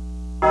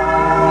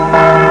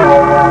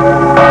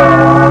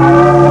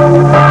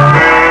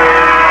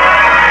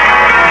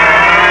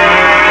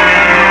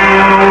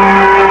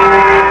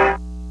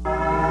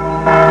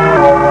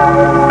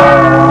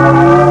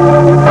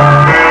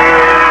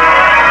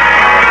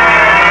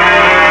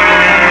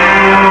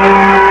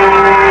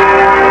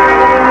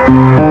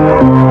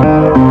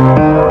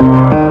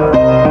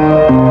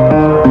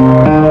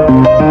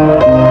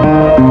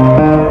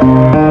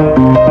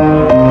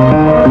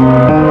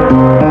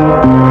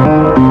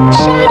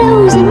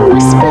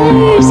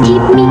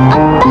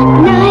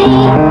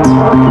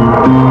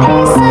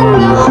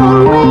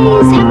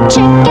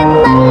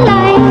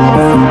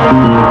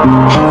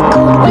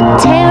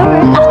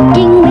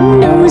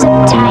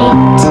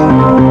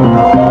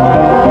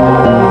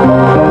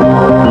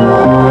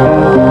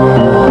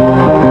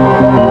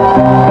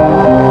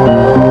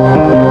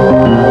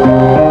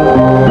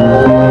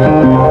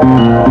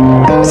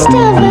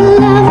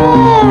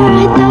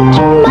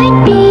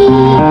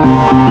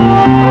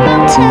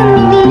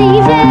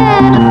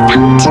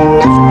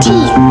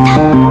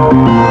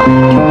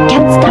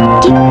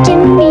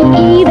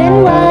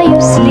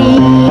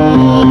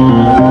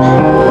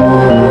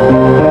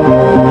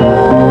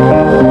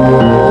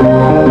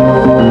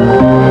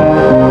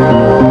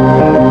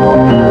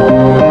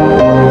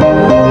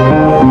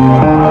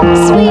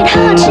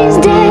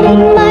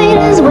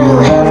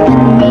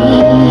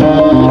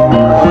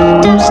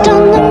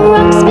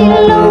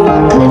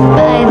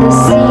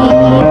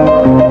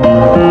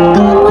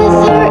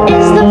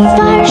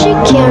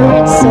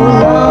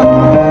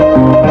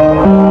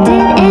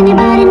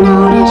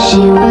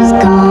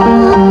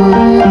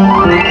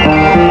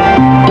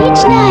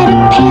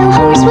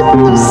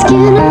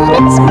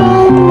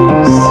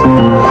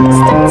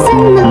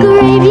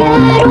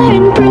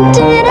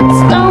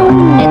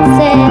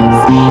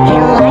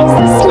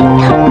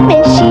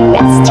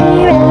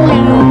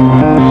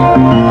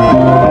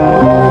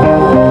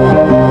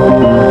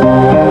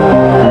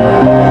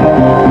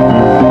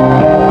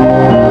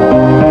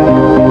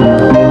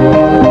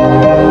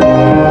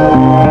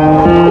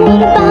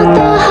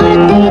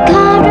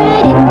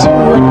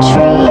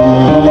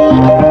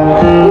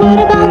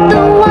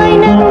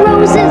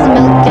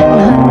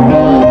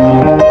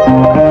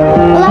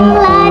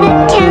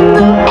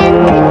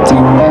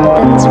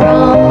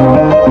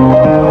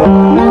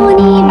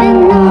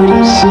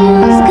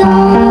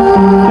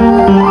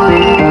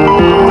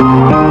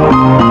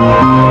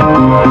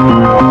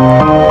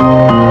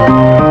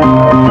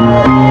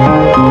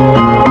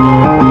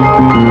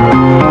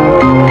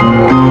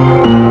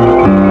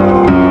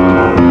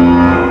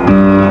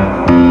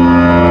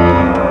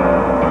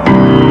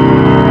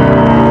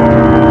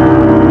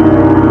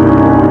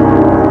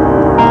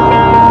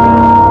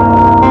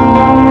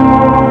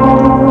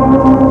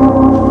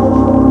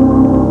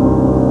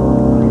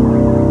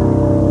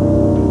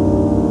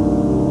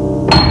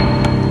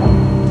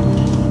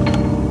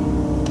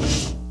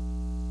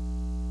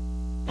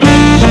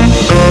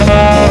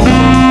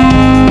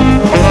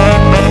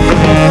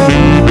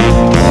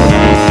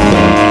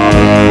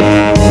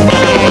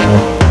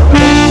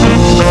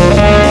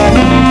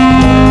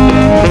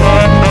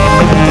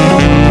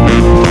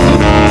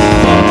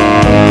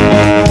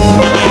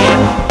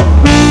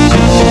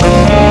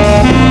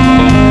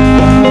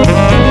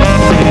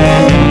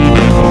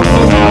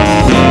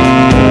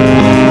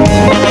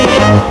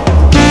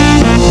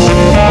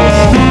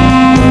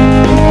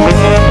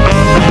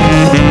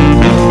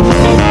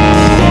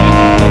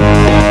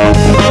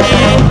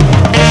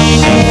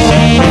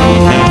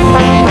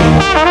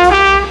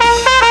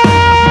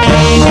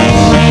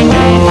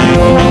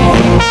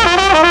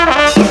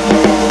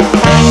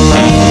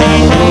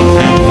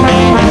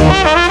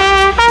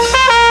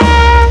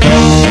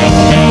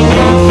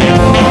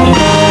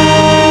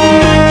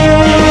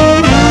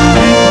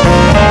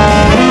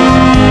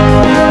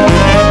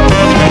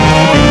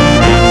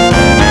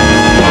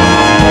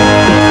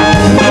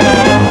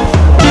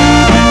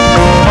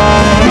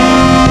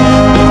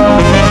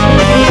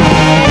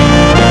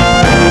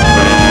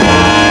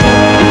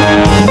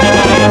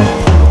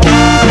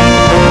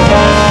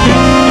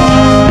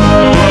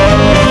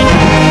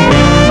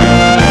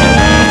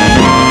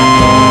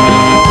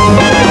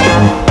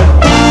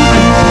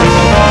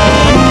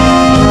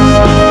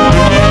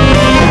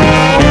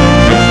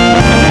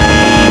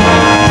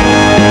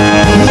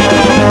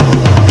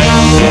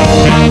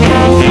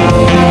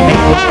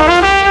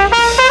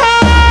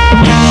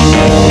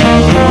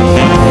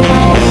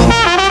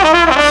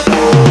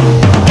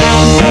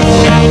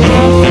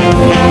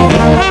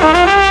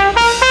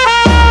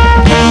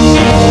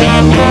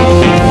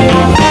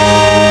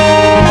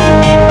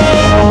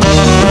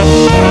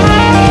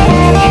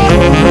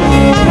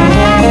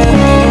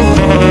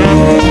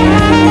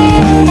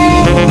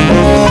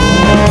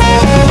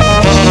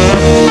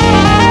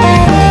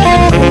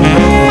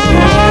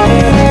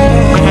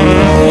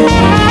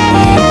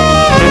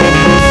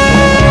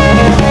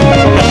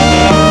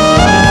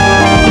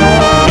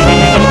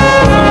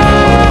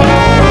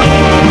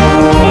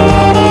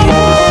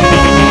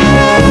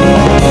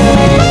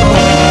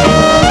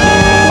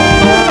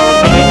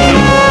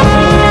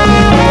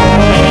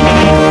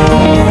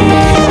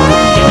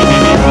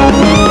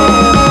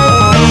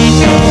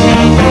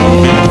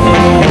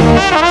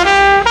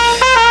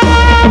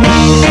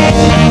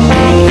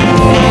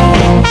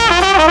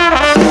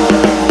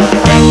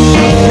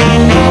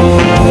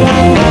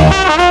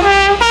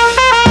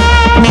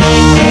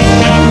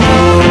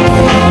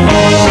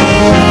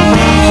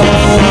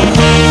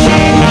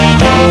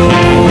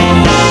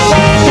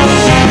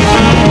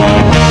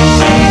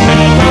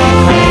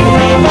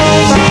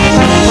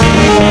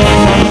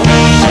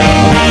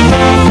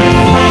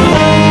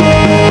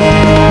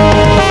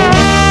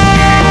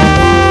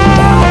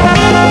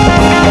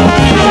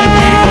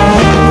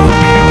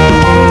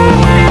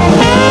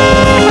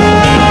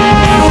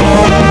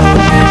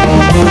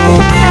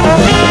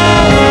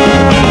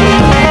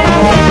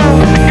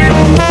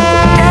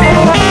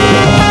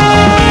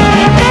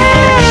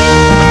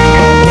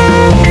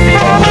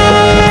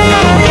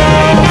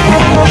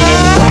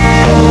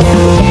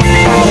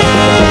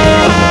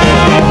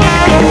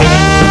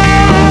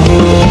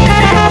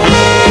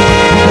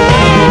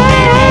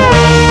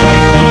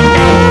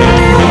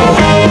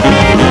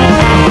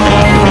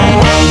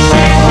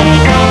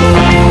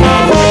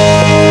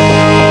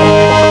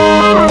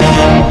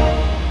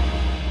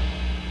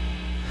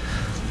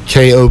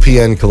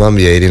 KOPN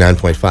Columbia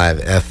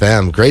 89.5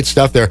 FM. Great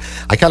stuff there.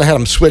 I kind of had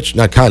them switched,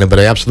 not kind of, but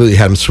I absolutely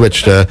had them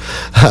switched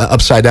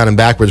upside down and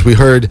backwards. We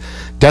heard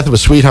Death of a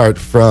Sweetheart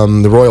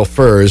from the Royal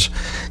Furs,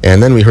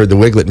 and then we heard the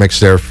Wiglet mix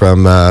there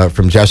from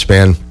Jeff's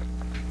band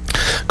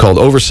called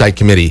Oversight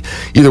Committee.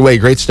 Either way,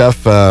 great stuff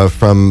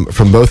from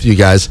both of you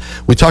guys.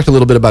 We talked a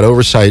little bit about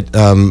Oversight.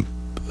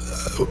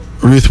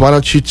 Ruth, why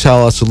don't you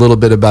tell us a little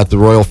bit about the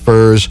Royal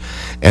Furs,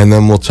 and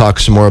then we'll talk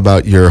some more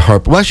about your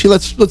harp. Well, actually,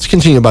 let's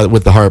continue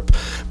with the harp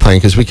playing,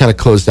 because we kind of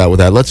closed out with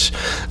that. Let's,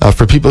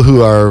 for people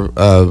who are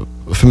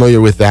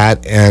familiar with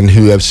that and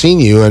who have seen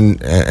you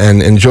and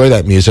enjoy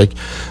that music,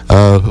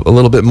 a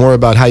little bit more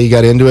about how you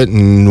got into it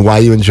and why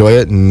you enjoy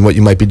it and what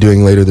you might be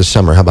doing later this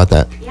summer. How about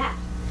that? Yeah.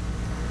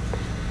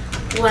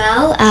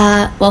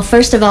 Well,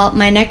 first of all,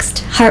 my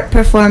next harp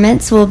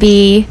performance will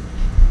be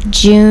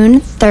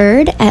June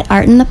 3rd at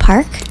Art in the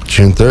Park.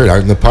 June 3rd,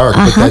 Art in the Park.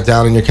 Put that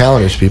down in your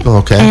calendars, people.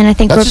 Okay. And I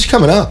think that's just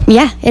coming up.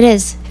 Yeah, it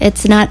is.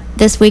 It's not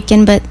this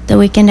weekend, but the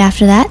weekend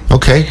after that.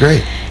 Okay,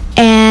 great.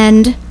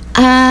 And,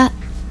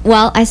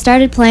 I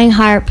started playing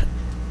harp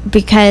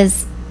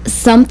because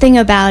something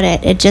about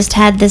it just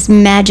had this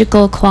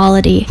magical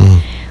quality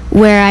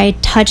where I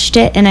touched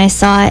it and I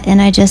saw it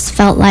and I just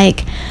felt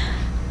like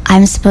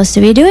I'm supposed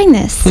to be doing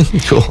this.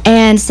 Cool.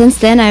 And since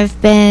then, I've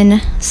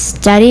been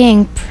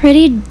studying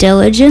pretty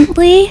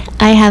diligently.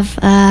 I have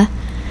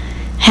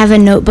a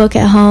notebook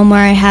at home where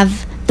I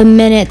have the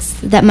minutes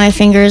that my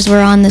fingers were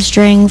on the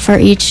string for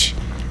each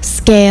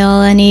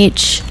scale and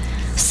each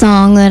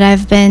song that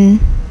I've been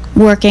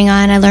working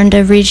on. I learned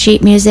to read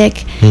sheet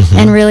music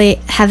and really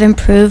have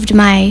improved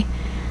my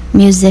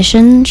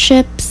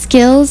musicianship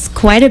skills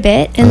quite a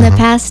bit in the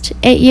past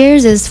 8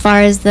 years as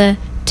far as the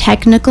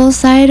technical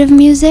side of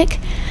music.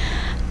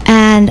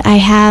 And I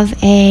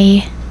have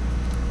a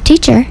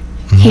teacher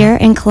here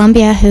in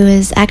Columbia who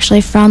is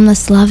actually from the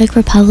Slavic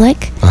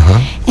Republic,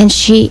 and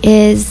she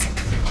is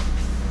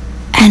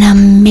an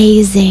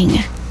amazing,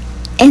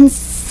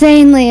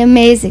 insanely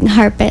amazing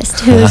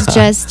harpist who's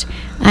just,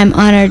 I'm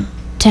honored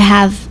to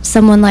have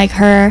someone like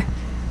her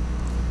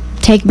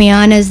take me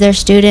on as their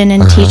student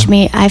and teach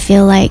me. I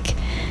feel like,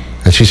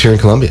 and she's here in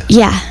Columbia.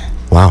 Yeah.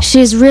 Wow.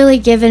 She's really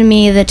given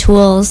me the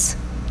tools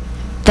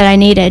that I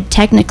needed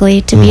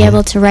technically to be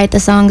able to write the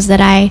songs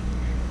that I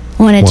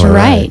wanted to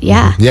write.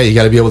 Yeah. Yeah, you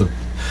got to be able to,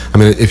 I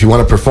mean, if you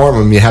want to perform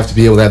them, you have to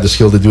be able to have the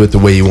skill to do it the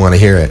way you want to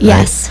hear it.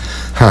 Yes.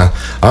 Right?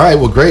 All right,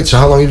 well, great. So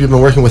how long have you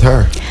been working with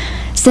her?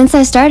 Since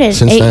I started.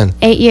 Since then?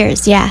 8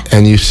 years, yeah.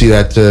 And you see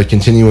that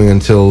continuing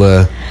until,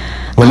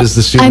 when does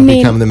the student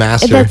become the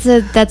master?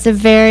 That's a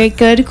very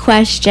good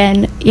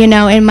question. You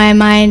know, in my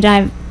mind,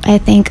 I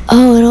think,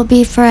 it'll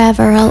be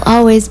forever. I'll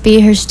always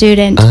be her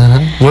student.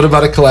 What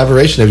about a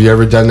collaboration? Have you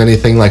ever done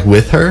anything like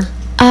with her?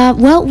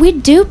 Well, we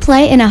do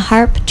play in a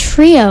harp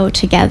trio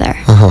together.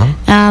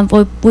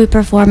 We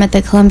perform at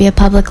the Columbia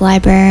Public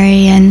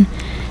Library and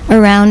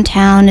around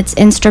town. It's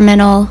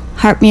instrumental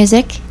harp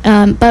music,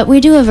 but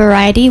we do a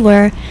variety.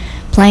 We're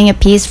playing a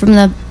piece from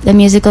the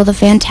musical The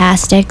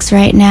Fantastics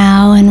right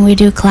now, and we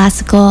do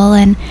classical,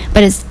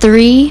 but it's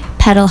 3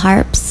 pedal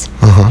harps,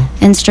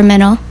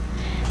 instrumental.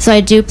 So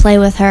I do play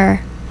with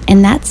her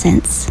in that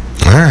sense.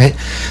 All right.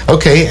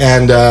 Okay,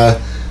 and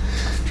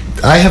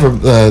I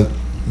have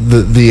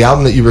the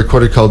album that you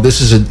recorded called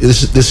This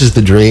Is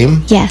the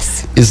Dream.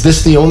 Yes. Is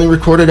this the only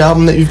recorded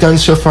album that you've done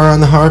so far on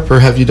the harp, or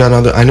have you done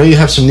other? I know you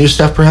have some new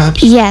stuff,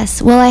 perhaps.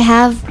 Yes. Well, I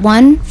have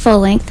one full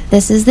length,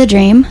 This Is the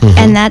Dream,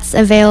 and that's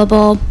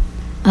available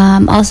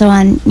also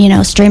on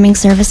streaming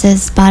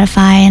services,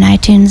 Spotify and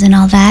iTunes and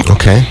all that.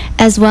 Okay.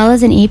 As well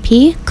as an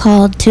EP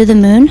called To the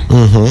Moon.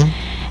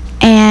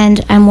 And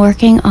I'm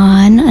working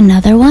on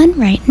another one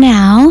right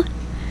now,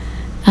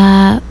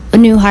 a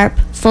new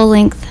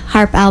full-length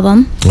harp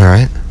album. All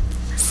right.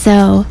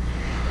 So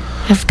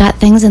I've got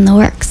things in the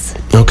works.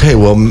 Okay,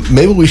 well,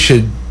 maybe we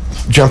should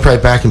jump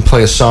right back and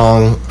play a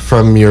song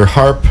from your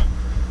harp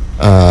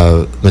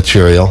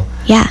material.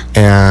 Yeah.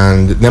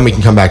 And then we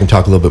can come back and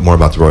talk a little bit more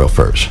about the Royal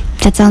Furs.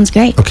 That sounds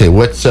great. Okay,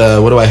 what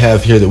do I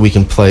have here that we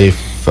can play,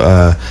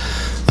 that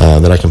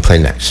I can play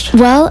next?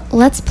 Well,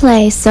 let's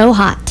play So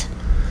Hot.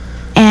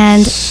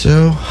 And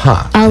So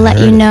Hot. I'll let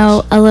you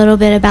know a little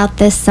bit about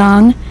this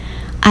song.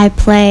 I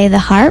play the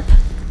harp,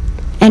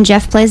 and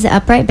Jeff plays the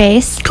upright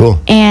bass.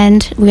 Cool.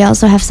 And we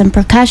also have some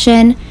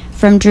percussion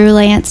from Drew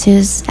Lance,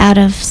 who's out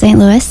of St.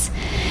 Louis.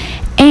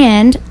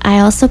 And I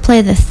also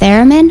play the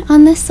theremin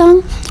on this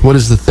song. What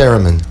is the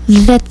theremin?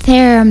 The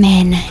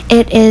theremin.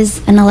 It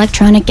is an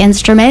electronic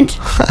instrument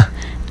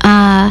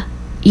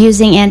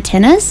using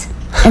antennas.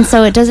 And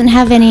so it doesn't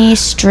have any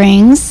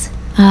strings.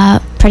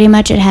 Pretty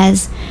much it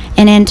has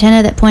an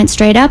antenna that points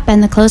straight up,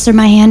 and the closer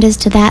my hand is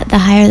to that, the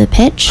higher the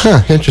pitch.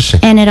 Huh, interesting.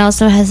 And it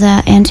also has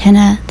an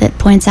antenna that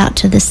points out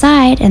to the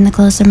side, and the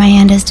closer my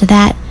hand is to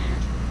that,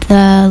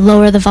 the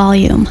lower the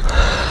volume.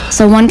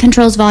 So one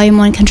controls volume,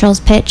 one controls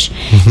pitch.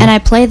 And I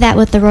play that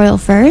with the Royal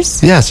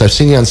Furs. Yes, I've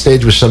seen you on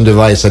stage with some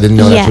device. I didn't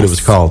know that's what it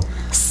was called.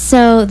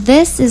 So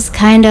this is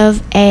kind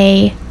of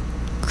a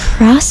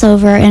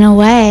crossover in a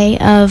way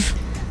of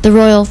the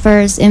Royal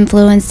Furs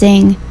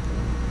influencing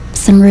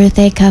some Ruth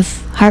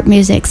Acuff harp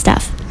music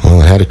stuff.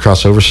 Well, it had to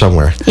cross over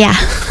somewhere. Yeah.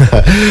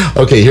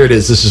 Okay, here it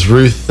is. This is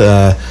Ruth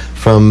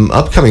from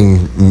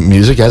upcoming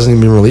music. Hasn't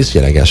even been released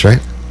yet, I guess, right?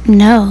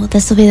 No,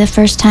 this will be the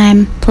first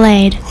time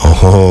played.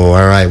 Oh,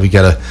 all right. We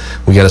got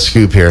a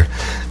scoop here.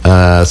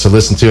 So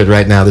listen to it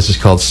right now. This is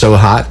called So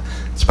Hot.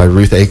 It's by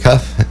Ruth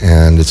Acuff,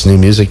 and it's new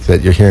music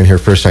that you're hearing here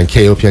first on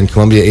KOPN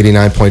Columbia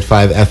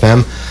 89.5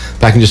 FM.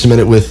 Back in just a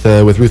minute with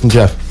Ruth and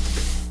Jeff.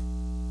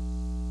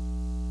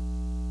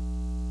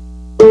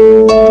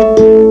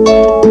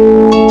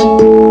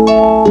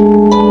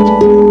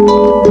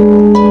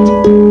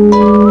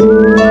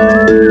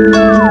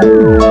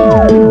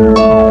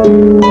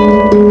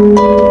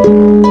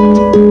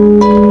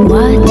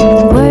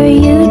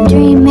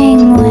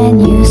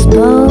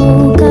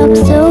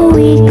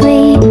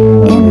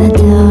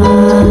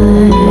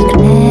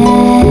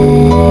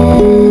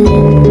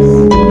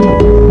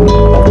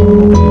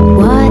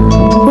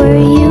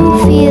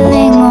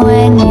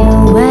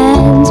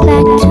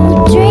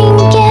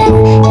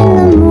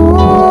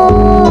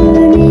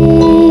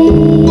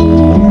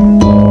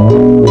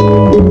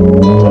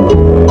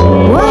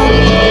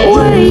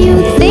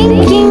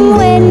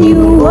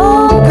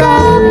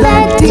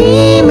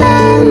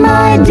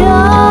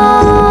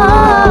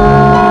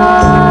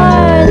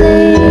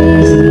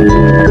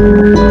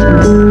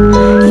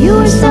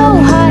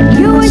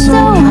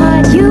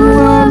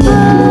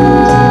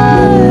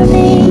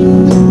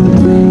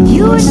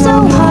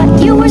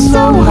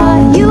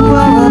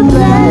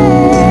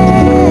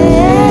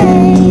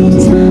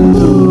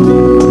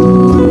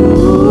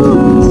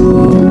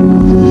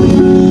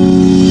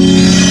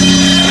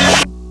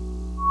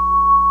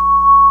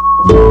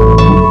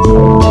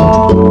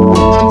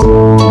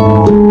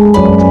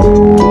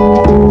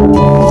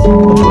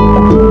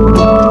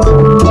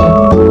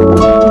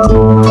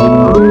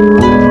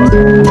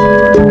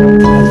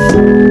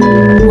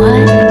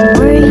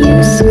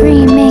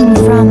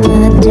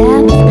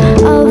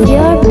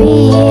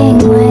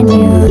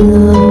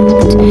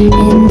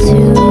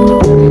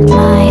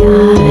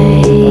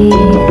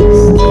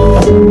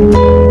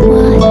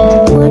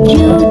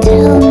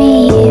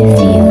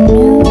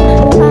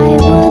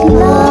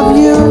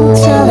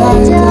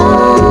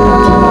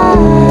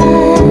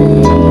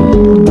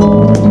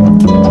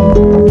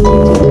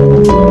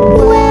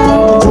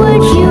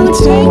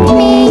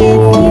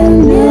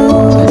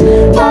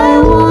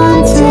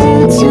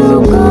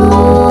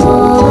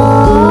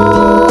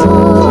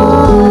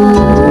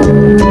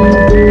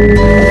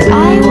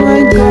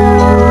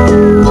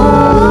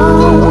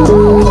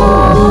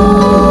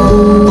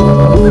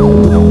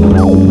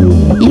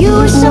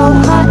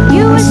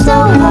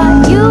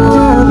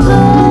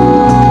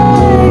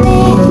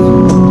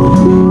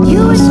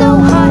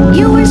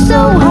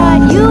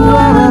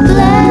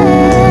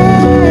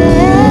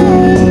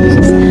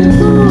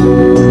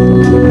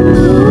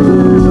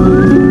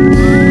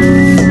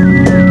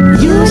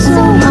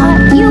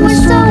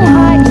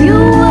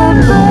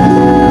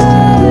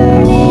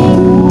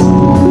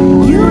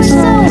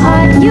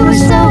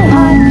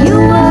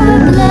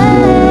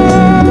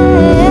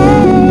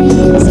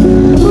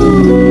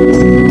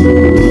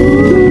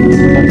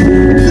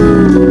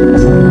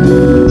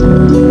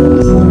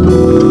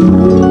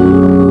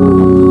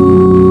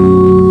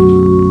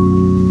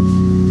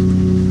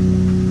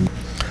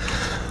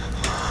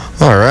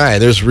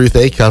 There's Ruth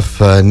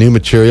Acuff, new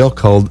material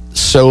called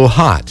So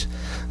Hot.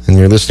 And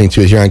you're listening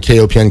to it here on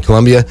KOPN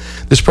Columbia.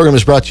 This program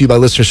is brought to you by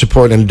listener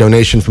support and a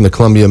donation from the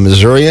Columbia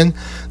Missourian.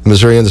 The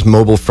Missourian's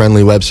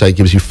mobile-friendly website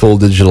gives you full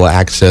digital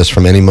access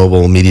from any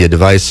mobile media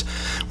device.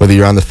 Whether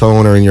you're on the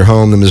phone or in your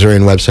home, the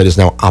Missourian website is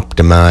now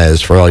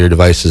optimized for all your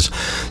devices.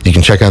 You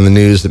can check on the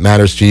news that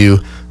matters to you.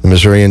 The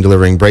Missourian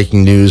delivering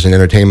breaking news and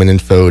entertainment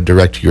info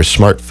direct to your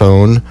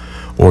smartphone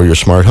or your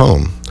smart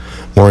home.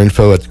 More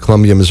info at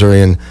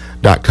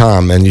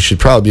columbiamissourian.com, and you should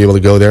probably be able to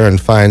go there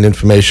and find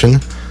information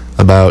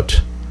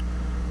about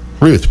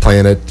Ruth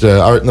playing at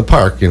Art in the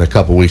Park in a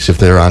couple weeks if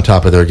they're on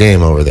top of their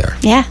game over there.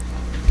 Yeah.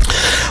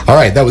 All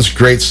right, that was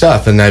great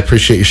stuff, and I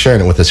appreciate you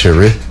sharing it with us here,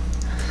 Ruth.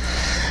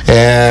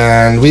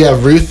 And we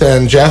have Ruth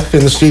and Jeff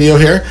in the studio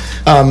here.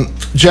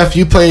 Jeff,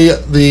 you play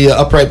the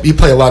upright, you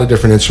play a lot of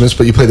different instruments,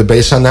 but you play the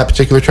bass on that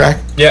particular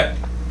track? Yeah.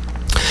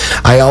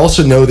 I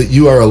also know that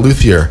you are a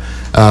luthier,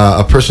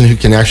 a person who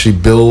can actually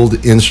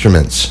build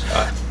instruments.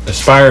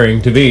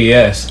 Aspiring to be,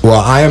 yes.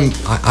 Well, I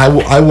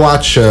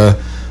watch, or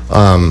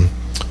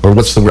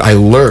what's the word? I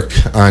lurk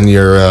on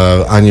your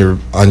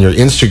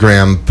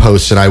Instagram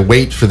posts, and I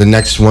wait for the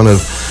next one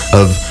of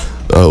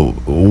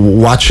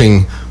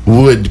watching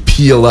wood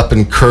peel up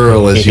and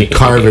curl as you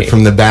carve it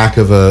from the back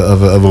of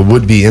a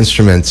would-be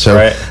instrument. So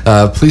right.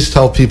 Please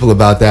tell people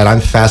about that.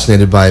 I'm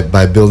fascinated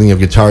by building of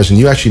guitars, and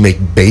you actually make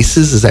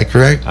basses. Is that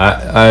correct?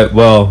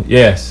 Well,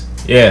 yes.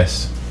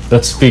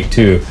 Let's speak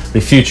to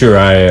the future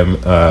I am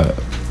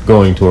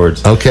going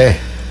towards. Okay.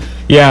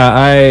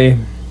 Yeah,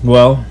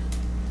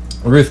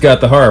 Ruth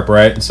got the harp,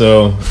 right?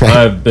 So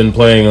I've been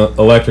playing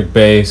electric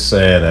bass,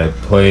 and I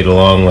played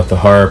along with the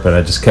harp, and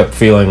I just kept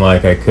feeling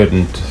like I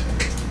couldn't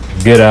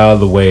get out of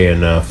the way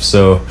enough.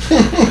 So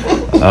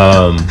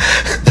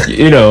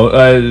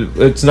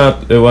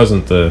It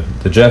wasn't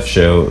the Jeff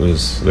show. It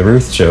was the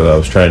Ruth show. I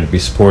was trying to be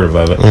supportive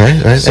of it.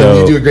 Right. So, and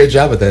you do a great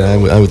job at that,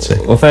 I would say.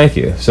 Well, thank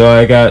you. So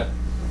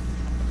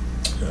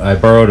I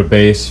borrowed a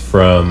bass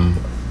from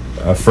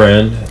a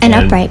friend. An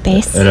upright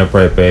bass. An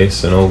upright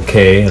bass, an old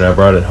K, and I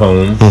brought it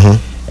home.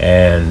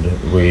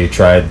 And we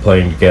tried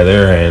playing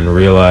together and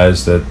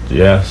realized that,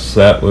 yes,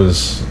 that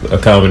was a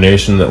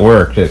combination that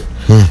worked.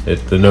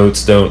 The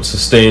notes don't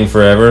sustain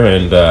forever,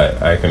 and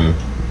I can,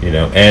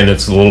 and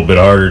it's a little bit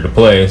harder to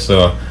play,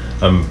 so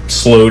I'm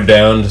slowed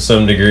down to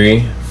some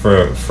degree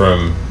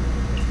from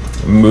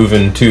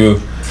moving too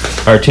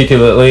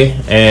articulately,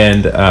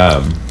 and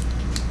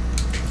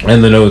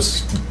the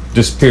notes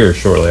disappear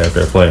shortly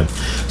after I play them.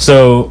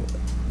 So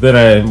then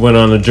I went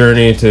on a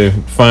journey to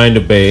find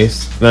a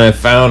bass. Then I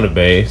found a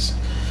bass.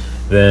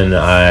 Then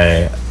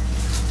I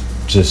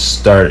just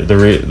started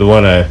the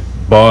one I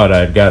bought.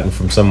 I'd gotten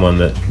from someone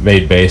that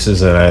made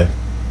basses, and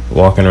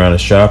walking around a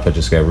shop, I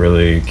just got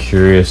really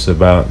curious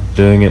about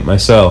doing it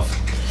myself,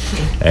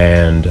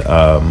 and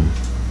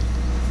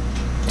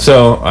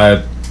so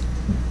I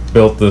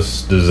built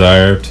this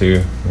desire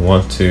to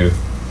want to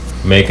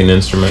make an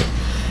instrument,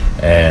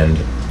 and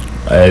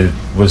I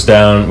was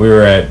down. We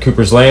were at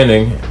Cooper's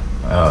Landing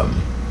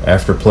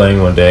after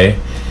playing one day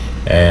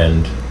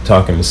and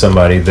talking to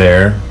somebody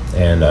there,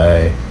 and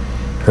I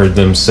heard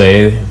them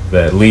say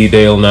that Lee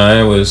Dale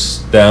Nye was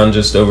down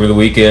just over the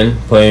weekend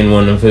playing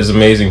one of his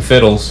amazing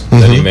fiddles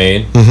that he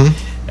made.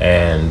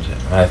 And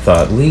I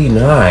thought, Lee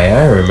Nye,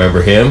 I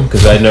remember him,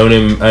 because I'd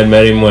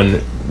met him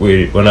when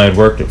I'd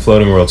worked at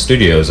Floating World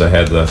Studios. I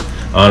had the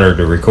honor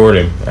to record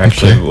him.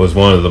 Actually, it was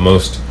one of the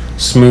most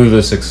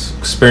smoothest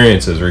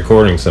experiences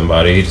recording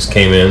somebody. He just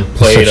came in,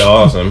 played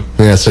awesome.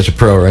 Yeah, such a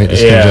pro, right?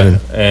 Just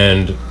comes in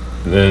and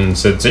then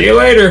said, see you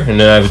later. And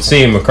then I would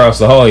see him across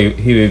the hall.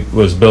 He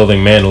was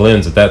building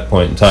mandolins at that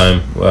point in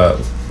time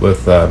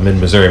with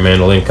Mid-Missouri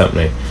Mandolin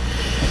Company.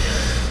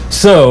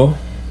 So,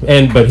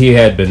 but he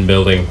had been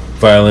building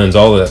violins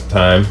all that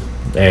time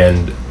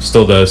and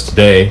still does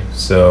today.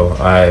 So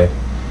I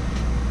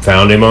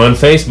found him on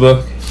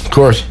Facebook. Of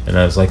course. And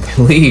I was like,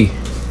 Lee,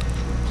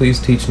 please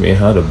teach me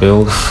how to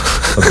build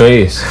a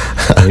bass.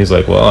 And he's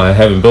like, well, I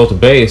haven't built a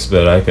bass,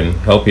 but I can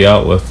help you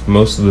out with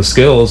most of the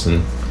skills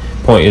and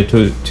point you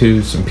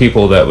to some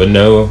people that would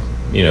know,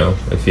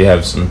 if you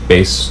have some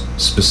bass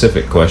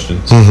specific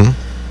questions.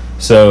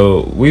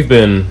 So we've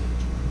been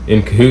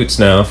in cahoots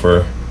now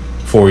for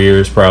 4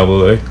 years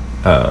probably,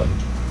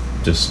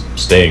 just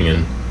staying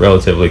in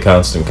relatively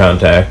constant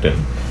contact.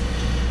 And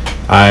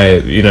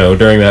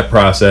during that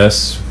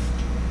process,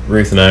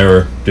 Ruth and I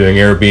were doing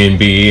Airbnb,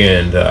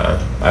 and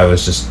I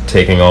was just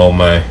taking all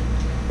my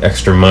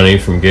extra money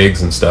from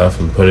gigs and stuff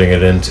and putting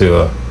it into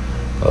a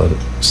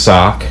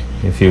sock,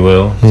 if you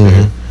will,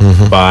 to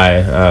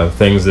buy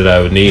things that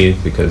I would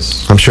need,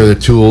 because I'm sure the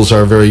tools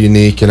are very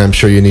unique, and I'm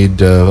sure you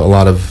need a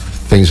lot of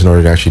things in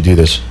order to actually do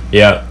this.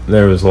 Yeah,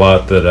 there was a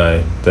lot that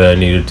I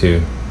needed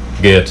to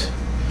get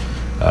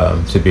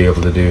to be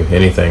able to do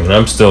anything. And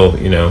I'm still,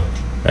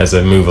 as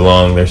I move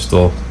along, there's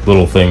still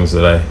little things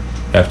that I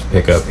have to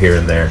pick up here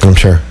and there. I'm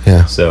sure,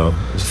 yeah. So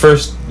the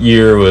first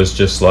year was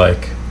just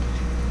like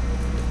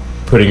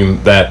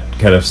putting that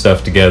kind of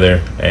stuff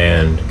together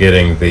and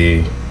getting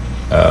the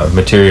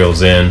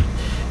materials in,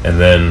 and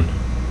then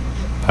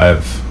I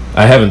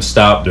haven't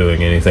stopped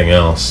doing anything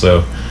else.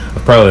 So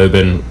I've probably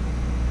been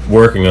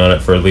working on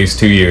it for at least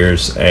 2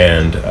 years,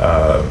 and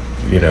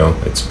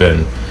it's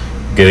been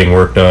getting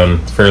work done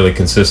fairly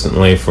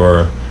consistently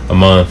for a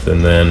month,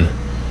 and then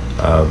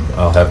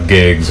I'll have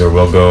gigs, or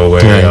we'll go away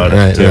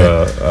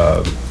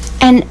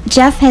and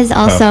Jeff has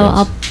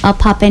also, I'll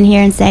pop in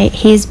here and say,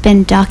 he's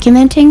been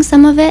documenting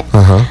some of it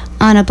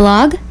on a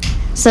blog.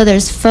 So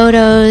there's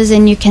photos,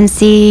 and you can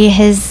see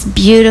his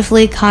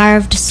beautifully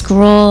carved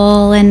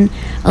scroll and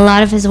a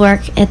lot of his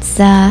work. It's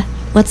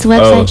what's the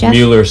website, Jeff?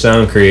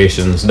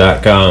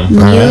 MuellerSoundCreations.com.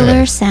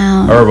 Mueller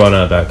Sound. Or well,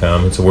 not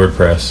 .com. It's a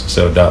WordPress,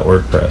 so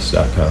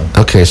 .wordpress.com.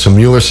 Okay, so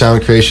Mueller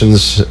Sound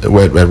Creations at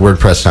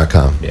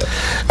WordPress.com. Yeah.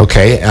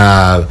 Okay.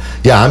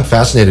 Yeah, I'm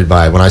fascinated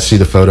by it when I see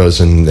the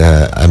photos, and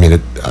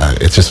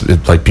it's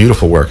like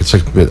beautiful work. It's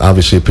like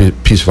obviously a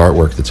piece of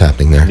artwork that's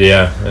happening there.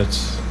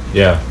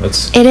 Yeah,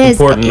 it's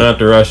important not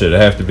to rush it. I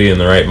have to be in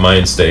the right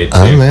mind state.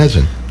 I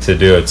imagine. To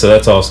do it. So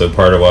that's also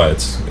part of why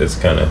it's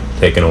kind of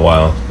taken a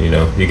while.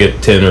 You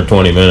get 10 or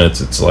 20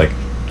 minutes, it's like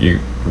you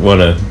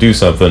want to do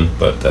something,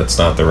 but that's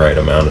not the right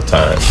amount of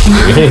time to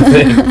do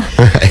anything.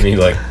 Right. You need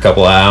like a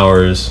couple of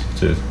hours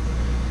to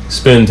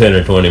spend 10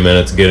 or 20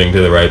 minutes getting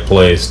to the right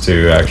place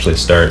to actually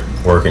start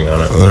working on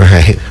it.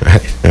 Right.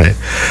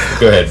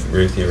 Go ahead,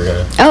 Ruth, you were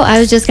going to... Oh, I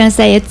was just going to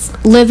say, it's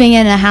living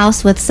in a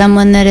house with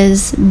someone that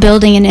is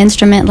building an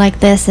instrument like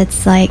this.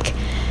 It's like,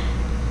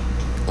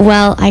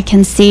 well, I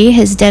can see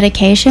his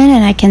dedication,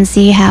 and I can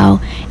see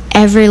how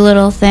every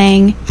little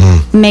thing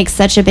makes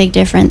such a big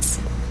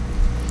difference.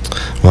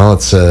 Well,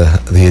 it's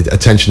the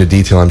attention to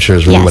detail, I'm sure,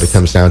 is really what it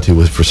comes down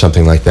to for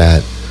something like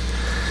that.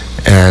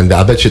 And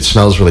I bet you it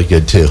smells really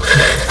good too.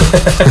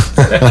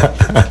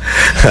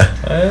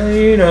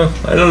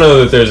 I don't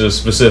know that there's a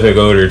specific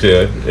odor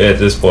to it at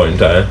this point in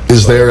time.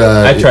 Is there?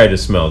 I try to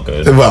smell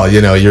good. Well,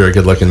 you're a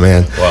good-looking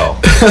man. Wow.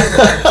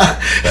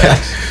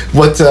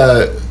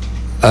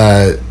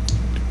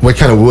 What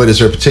kind of wood? Is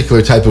there a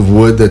particular type of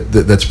wood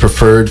that's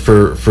preferred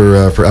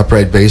for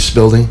upright bass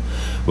building?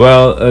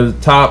 Well, the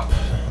top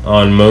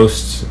on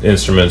most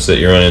instruments that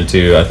you run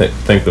into, I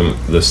think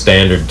the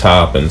standard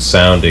top and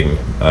sounding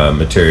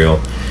material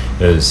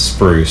is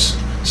spruce.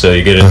 So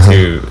you get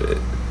into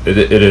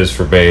it is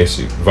for bass,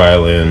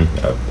 violin,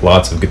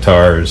 lots of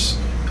guitars,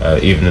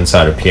 even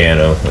inside a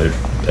piano.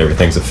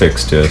 Everything's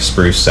affixed to a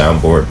spruce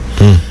soundboard,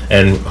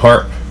 and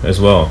harp as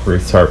well.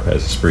 Ruth's harp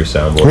has a spruce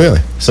soundboard. Really?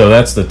 So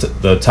that's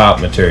the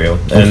top material,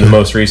 and the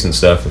most recent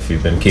stuff, if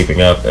you've been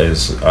keeping up,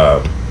 has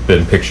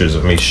been pictures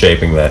of me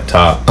shaping that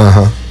top.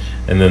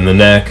 And then the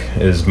neck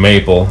is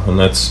maple, and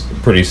that's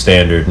pretty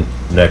standard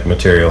neck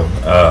material.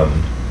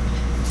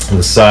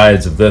 The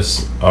sides of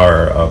this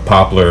are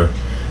poplar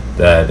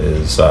that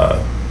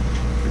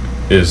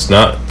is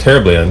not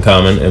terribly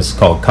uncommon. It's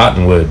called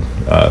cottonwood,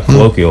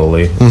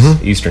 colloquially.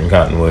 It's Eastern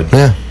cottonwood.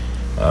 Yeah.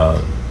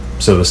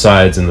 So the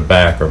sides and the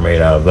back are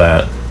made out of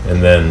that,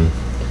 and then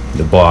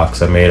the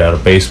blocks are made out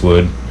of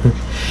basswood,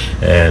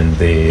 and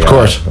the of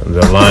course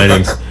the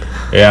linings.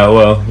 Yeah,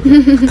 well,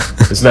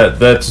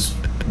 that's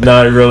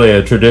not really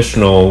a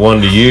traditional one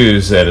to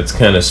use, and it's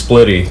kind of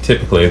splitty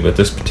typically. But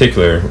this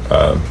particular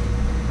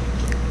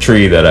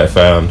tree that I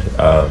found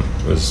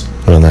was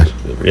real nice.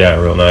 Yeah,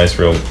 real nice,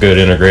 real good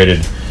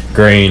integrated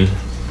grain.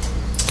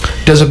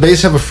 Does a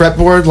bass have a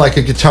fretboard like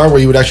a guitar, where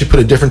you would actually put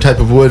a different type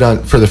of wood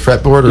on for the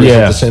fretboard, or is it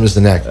the same as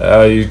the neck?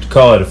 You'd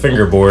call it a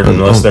fingerboard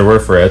unless there were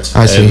frets.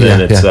 I see. And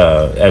then it's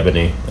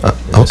ebony.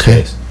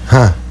 Okay.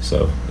 Huh.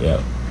 So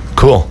yeah.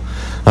 Cool.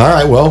 All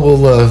right.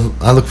 Well,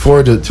 I look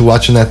forward to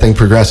watching that thing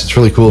progress. It's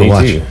really cool to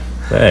watch. Me too.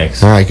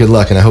 Thanks. All right. Good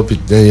luck, and I hope you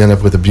end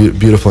up with a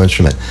beautiful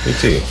instrument. Me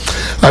too.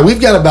 All right.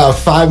 We've got about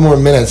 5 more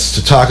minutes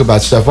to talk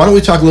about stuff. Why don't we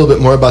talk a little bit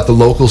more about the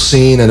local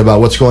scene and about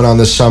what's going on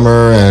this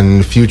summer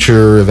and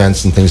future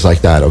events and things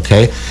like that?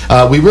 Okay.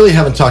 We really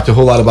haven't talked a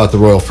whole lot about the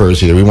Royal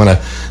Furs either.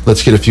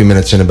 Let's get a few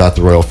minutes in about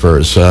the Royal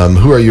Furs.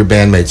 Who are your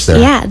bandmates there?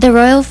 Yeah, the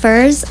Royal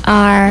Furs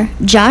are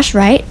Josh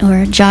Wright,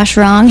 or Josh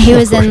Wrong. He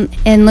was in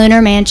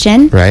Lunar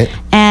Mansion. Right.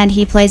 And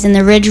he plays in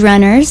the Ridge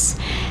Runners.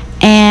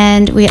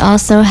 And we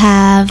also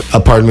have...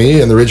 pardon me,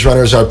 and the Ridge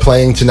Runners are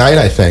playing tonight,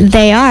 I think.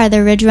 They are.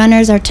 The Ridge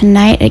Runners are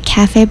tonight at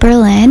Cafe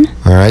Berlin.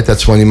 All right,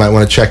 that's one you might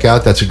want to check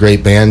out. That's a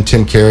great band,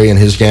 Tim Carey and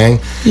his gang.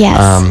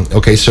 Yes.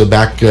 Okay, so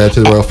back to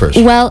the Royal Furs.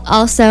 Well,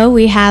 also,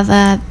 we have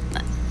a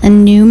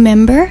new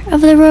member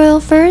of the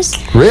Royal Furs.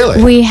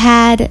 Really? We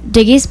had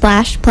Diggy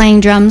Splash playing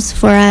drums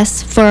for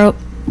us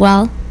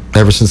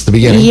ever since the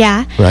beginning?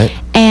 Yeah. Right.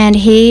 And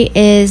he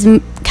is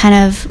kind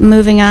of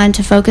moving on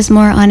to focus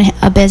more on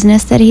a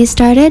business that he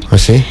started. I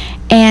see.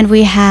 And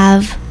we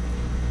have,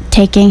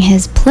 taking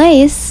his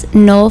place,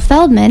 Noel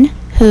Feldman,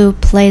 who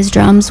plays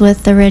drums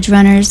with the Ridge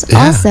Runners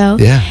also.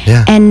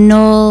 Yeah. And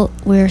Noel,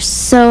 we're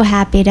so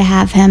happy to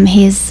have him.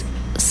 He's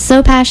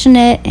so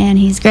passionate, and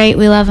he's great.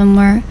 We love him.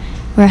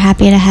 We're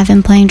happy to have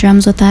him playing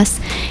drums with us.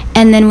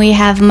 And then we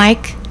have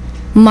Mike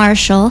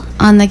Marshall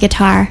on the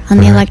guitar, on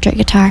the electric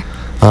guitar.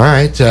 All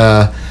right.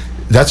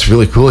 That's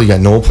really cool. You got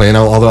Noel playing.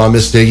 Although I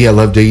miss Diggy. I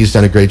love Diggy. He's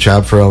done a great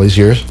job for all these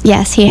years.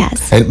 Yes, he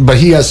has. But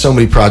he has so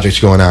many projects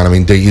going on. I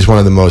mean, Diggy's one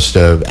of the most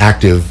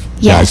active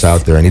guys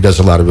out there, and he does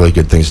a lot of really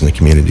good things in the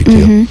community,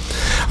 too.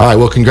 All right.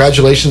 Well,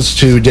 congratulations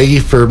to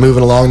Diggy for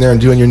moving along there and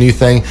doing your new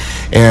thing.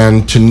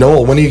 And to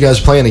Noel, when are you guys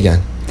playing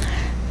again?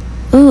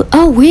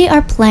 We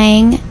are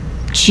playing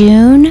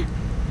June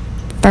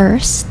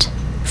 1st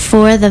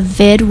for the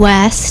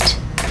Vidwest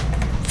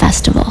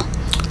Festival.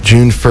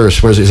 June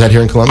 1st. Where is it? Is that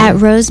here in Columbia? At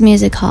Rose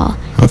Music Hall.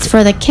 Okay. It's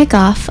for the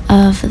kickoff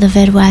of the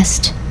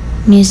Vidwest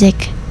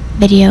Music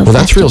Video Festival. Well,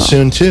 that's real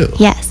soon, too.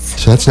 Yes.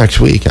 So that's next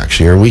week,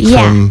 actually, or a week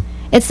from...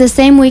 It's the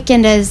same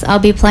weekend as I'll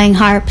be playing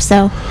harp,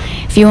 so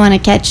if you want to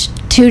catch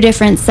 2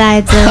 different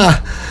sides of...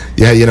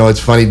 Yeah, it's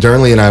funny.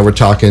 Durnley and I were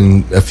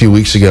talking a few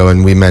weeks ago,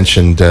 and we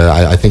mentioned,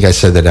 I think I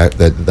said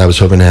that I was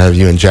hoping to have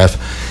you and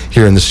Jeff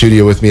here in the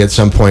studio with me at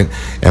some point,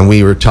 and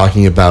we were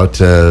talking about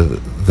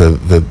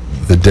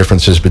the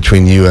differences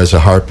between you as a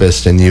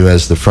harpist and you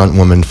as the front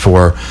woman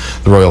for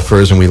the Royal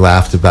Furs, and we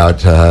laughed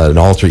about an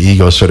alter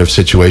ego sort of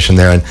situation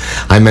there. And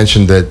I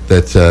mentioned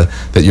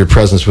that your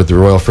presence with the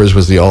Royal Furs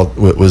was the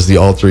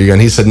alter ego,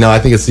 and he said, "No, I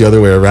think it's the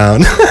other way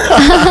around."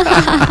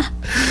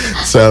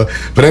 So,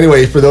 but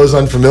anyway, for those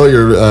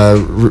unfamiliar,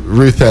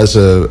 Ruth has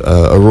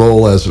a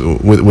role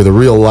with a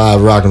real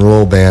live rock and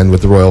roll band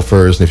with the Royal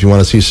Furs, and if you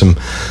want to see some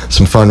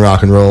fun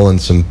rock and roll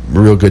and some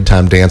real good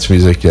time dance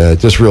music,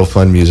 just real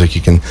fun music,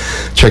 you can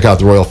check out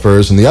the Royal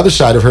Furs. And the other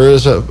side of her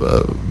is a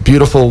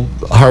beautiful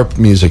harp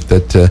music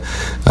that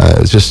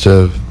is just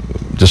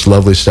just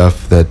lovely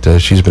stuff that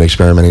she's been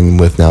experimenting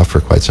with now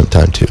for quite some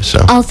time too. So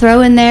I'll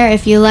throw in there,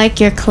 if you like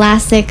your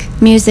classic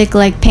music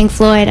like Pink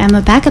Floyd, I'm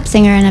a backup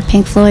singer in a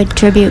Pink Floyd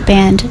tribute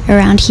band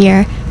around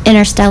here,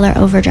 Interstellar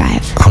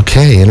Overdrive.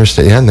 okay,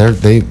 yeah, and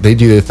they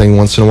do their thing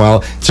once in a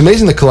while. It's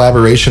amazing the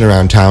collaboration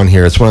around town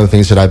here. It's one of the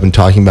things that I've been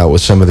talking about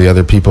with some of the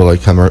other people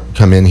that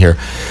come in here,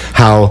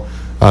 how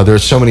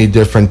there's so many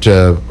different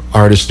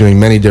artists doing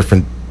many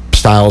different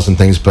styles and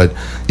things, but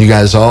you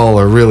guys all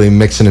are really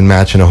mixing and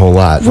matching a whole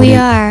lot. We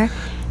are.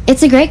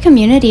 It's a great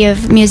community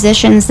of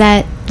musicians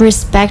that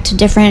respect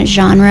different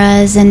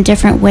genres and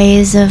different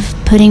ways of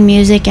putting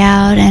music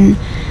out, and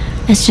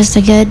it's just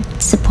a good,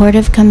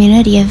 supportive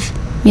community of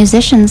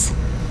musicians.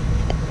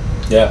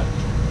 Yeah.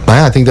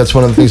 I think that's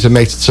one of the things that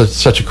makes it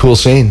such a cool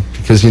scene,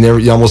 because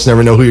you almost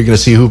never know who you're going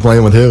to see who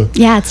playing with who.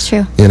 Yeah, it's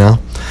true. You know?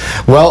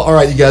 Well, all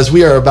right, you guys,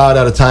 we are about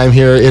out of time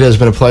here. It has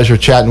been a pleasure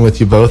chatting with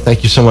you both.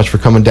 Thank you so much for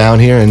coming down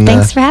here. And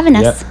Thanks for having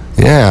us.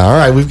 yeah, all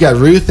right, we've got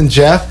Ruth and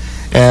Jeff.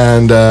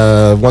 And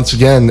once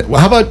again,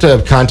 how about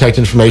contact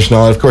information?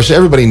 Of course,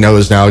 everybody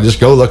knows now. Just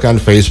go look on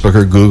Facebook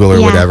or Google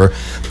or whatever.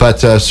 But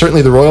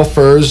certainly the Royal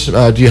Furs,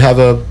 do you have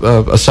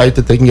a site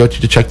that they can go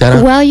to check that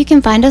out? Well, you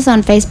can find us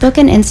on Facebook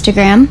and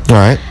Instagram. All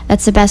right.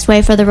 That's the best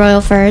way for the Royal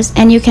Furs.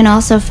 And you can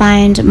also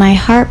find my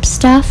harp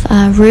stuff,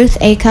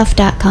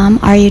 RuthAcuff.com,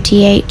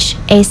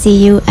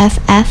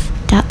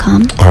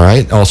 RuthAcuff.com. All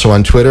right. Also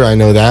on Twitter, I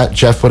know that.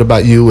 Jeff, what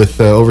about you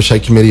with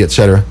Oversight Committee,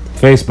 etc.?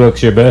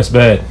 Facebook's your best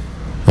bet.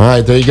 All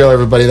right, there you go,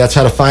 everybody. That's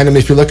how to find them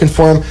if you're looking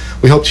for them.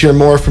 We hope to hear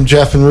more from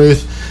Jeff and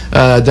Ruth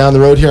down the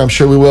road here. I'm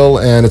sure we will,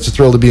 and it's a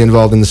thrill to be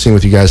involved in the scene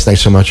with you guys.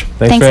 Thanks so much.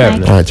 Thanks for having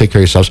Mike. us. All right, take care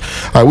of yourselves.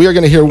 All right, we are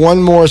going to hear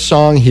one more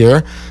song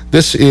here.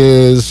 This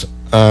is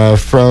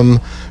from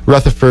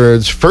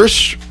Rutherford's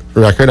first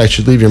record. I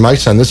should leave your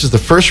mics on. This is the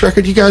first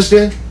record you guys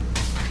did?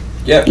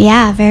 Yep.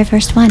 Yeah, very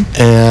first one.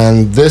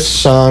 And this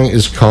song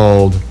is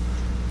called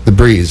The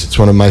Breeze. It's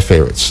one of my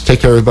favorites.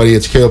 Take care, everybody.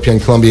 It's KOPN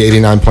Columbia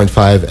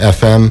 89.5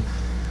 FM.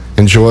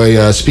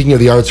 Enjoy Speaking of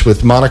the Arts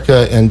with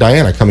Monica and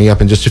Diana coming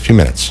up in just a few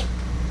minutes.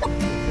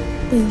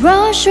 We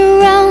rush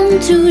around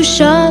to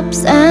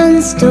shops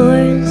and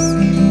stores.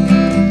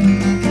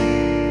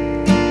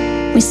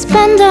 We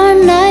spend our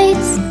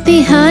nights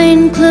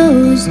behind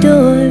closed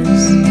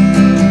doors,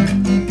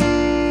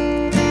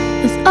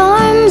 with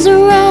arms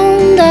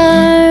around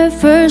our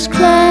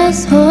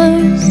first-class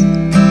horse.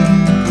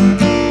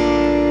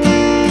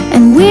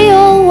 And we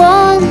all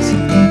want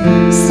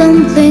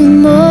something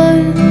more.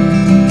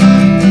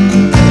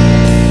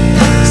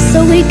 So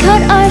we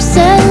cut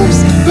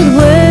ourselves with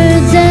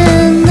words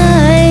and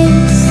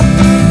knives.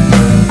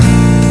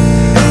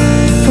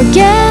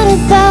 Forget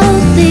about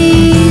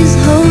these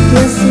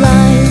hopeless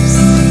lives.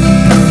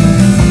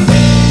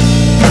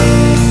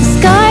 The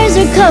skies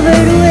are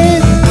covered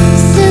with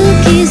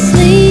silky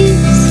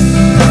sleeves.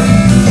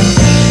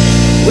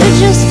 We're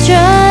just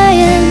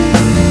trying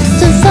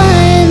to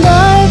find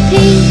our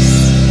peace.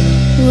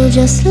 We'll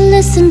just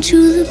listen to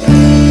the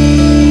breeze.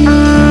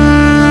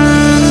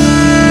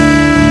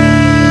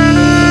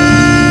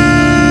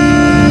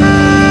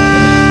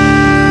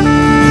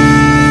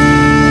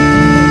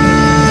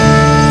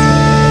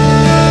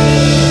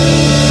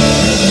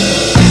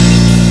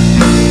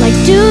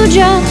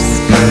 Dewdrops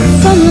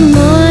from the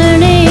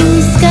morning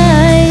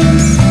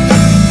skies,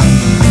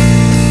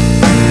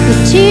 the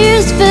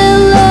tears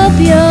fill up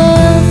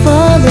your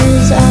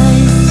father's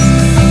eyes.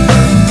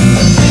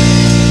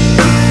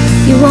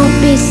 You won't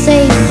be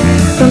safe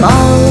from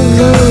all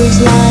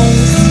those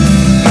lies.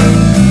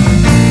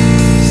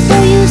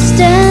 So you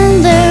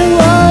stand there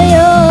while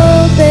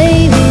your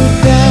baby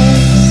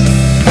cries.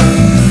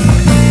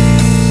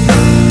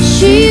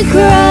 She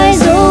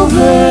cries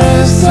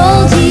over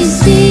salty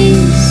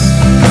seas.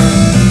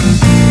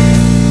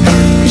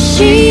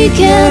 She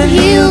can't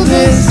heal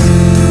this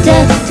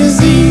death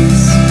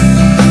disease.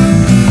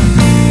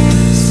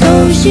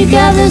 So she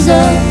gathers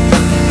up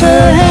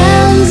her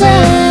hands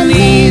and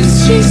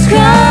knees. She's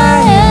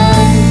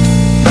crying,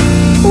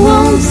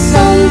 won't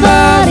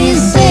somebody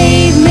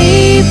save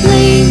me,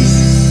 please?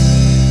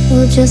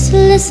 We'll just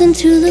listen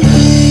to the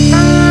breeze.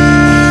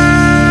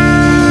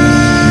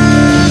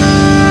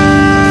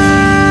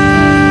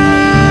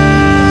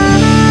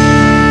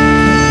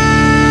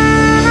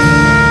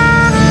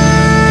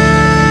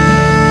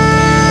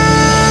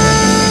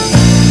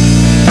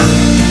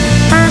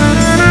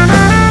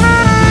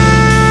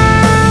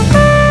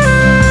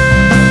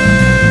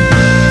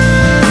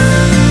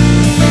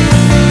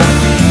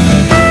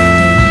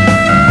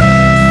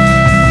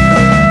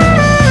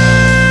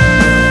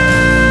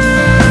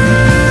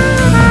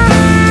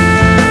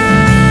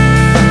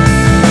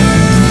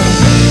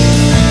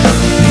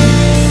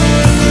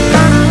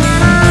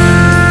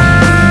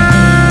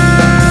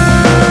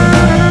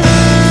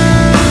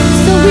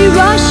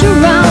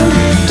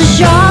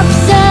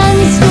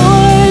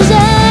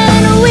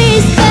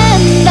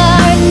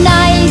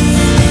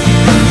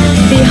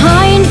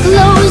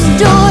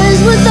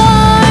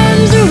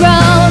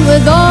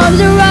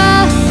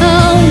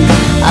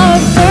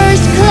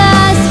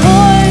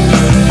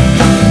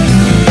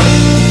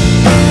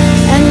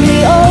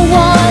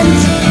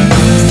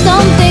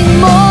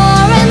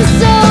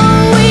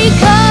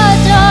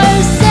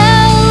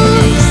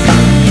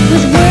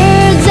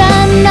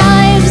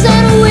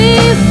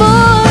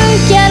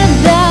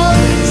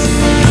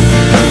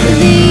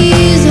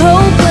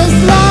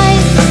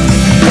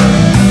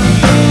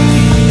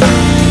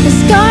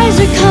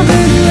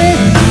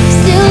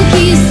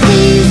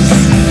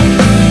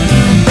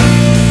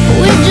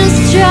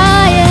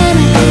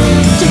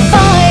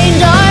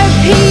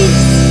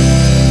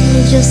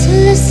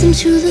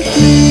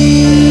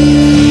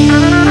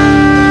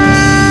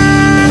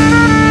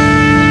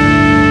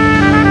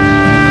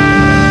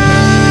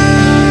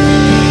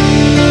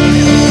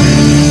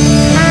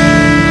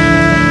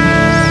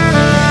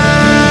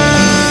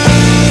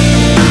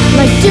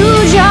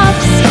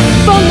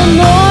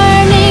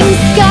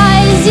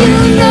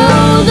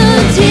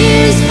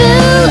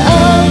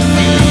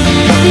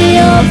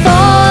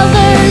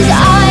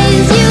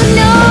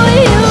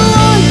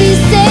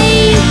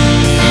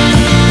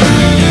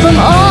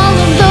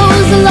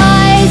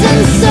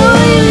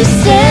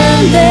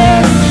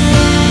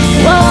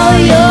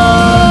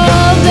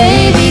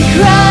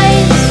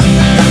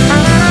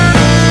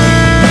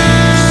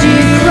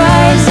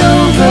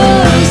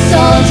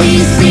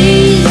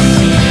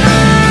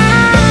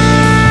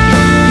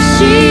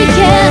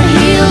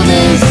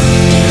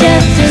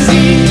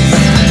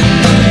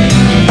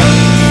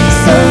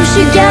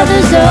 she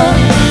gathers up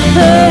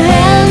her hands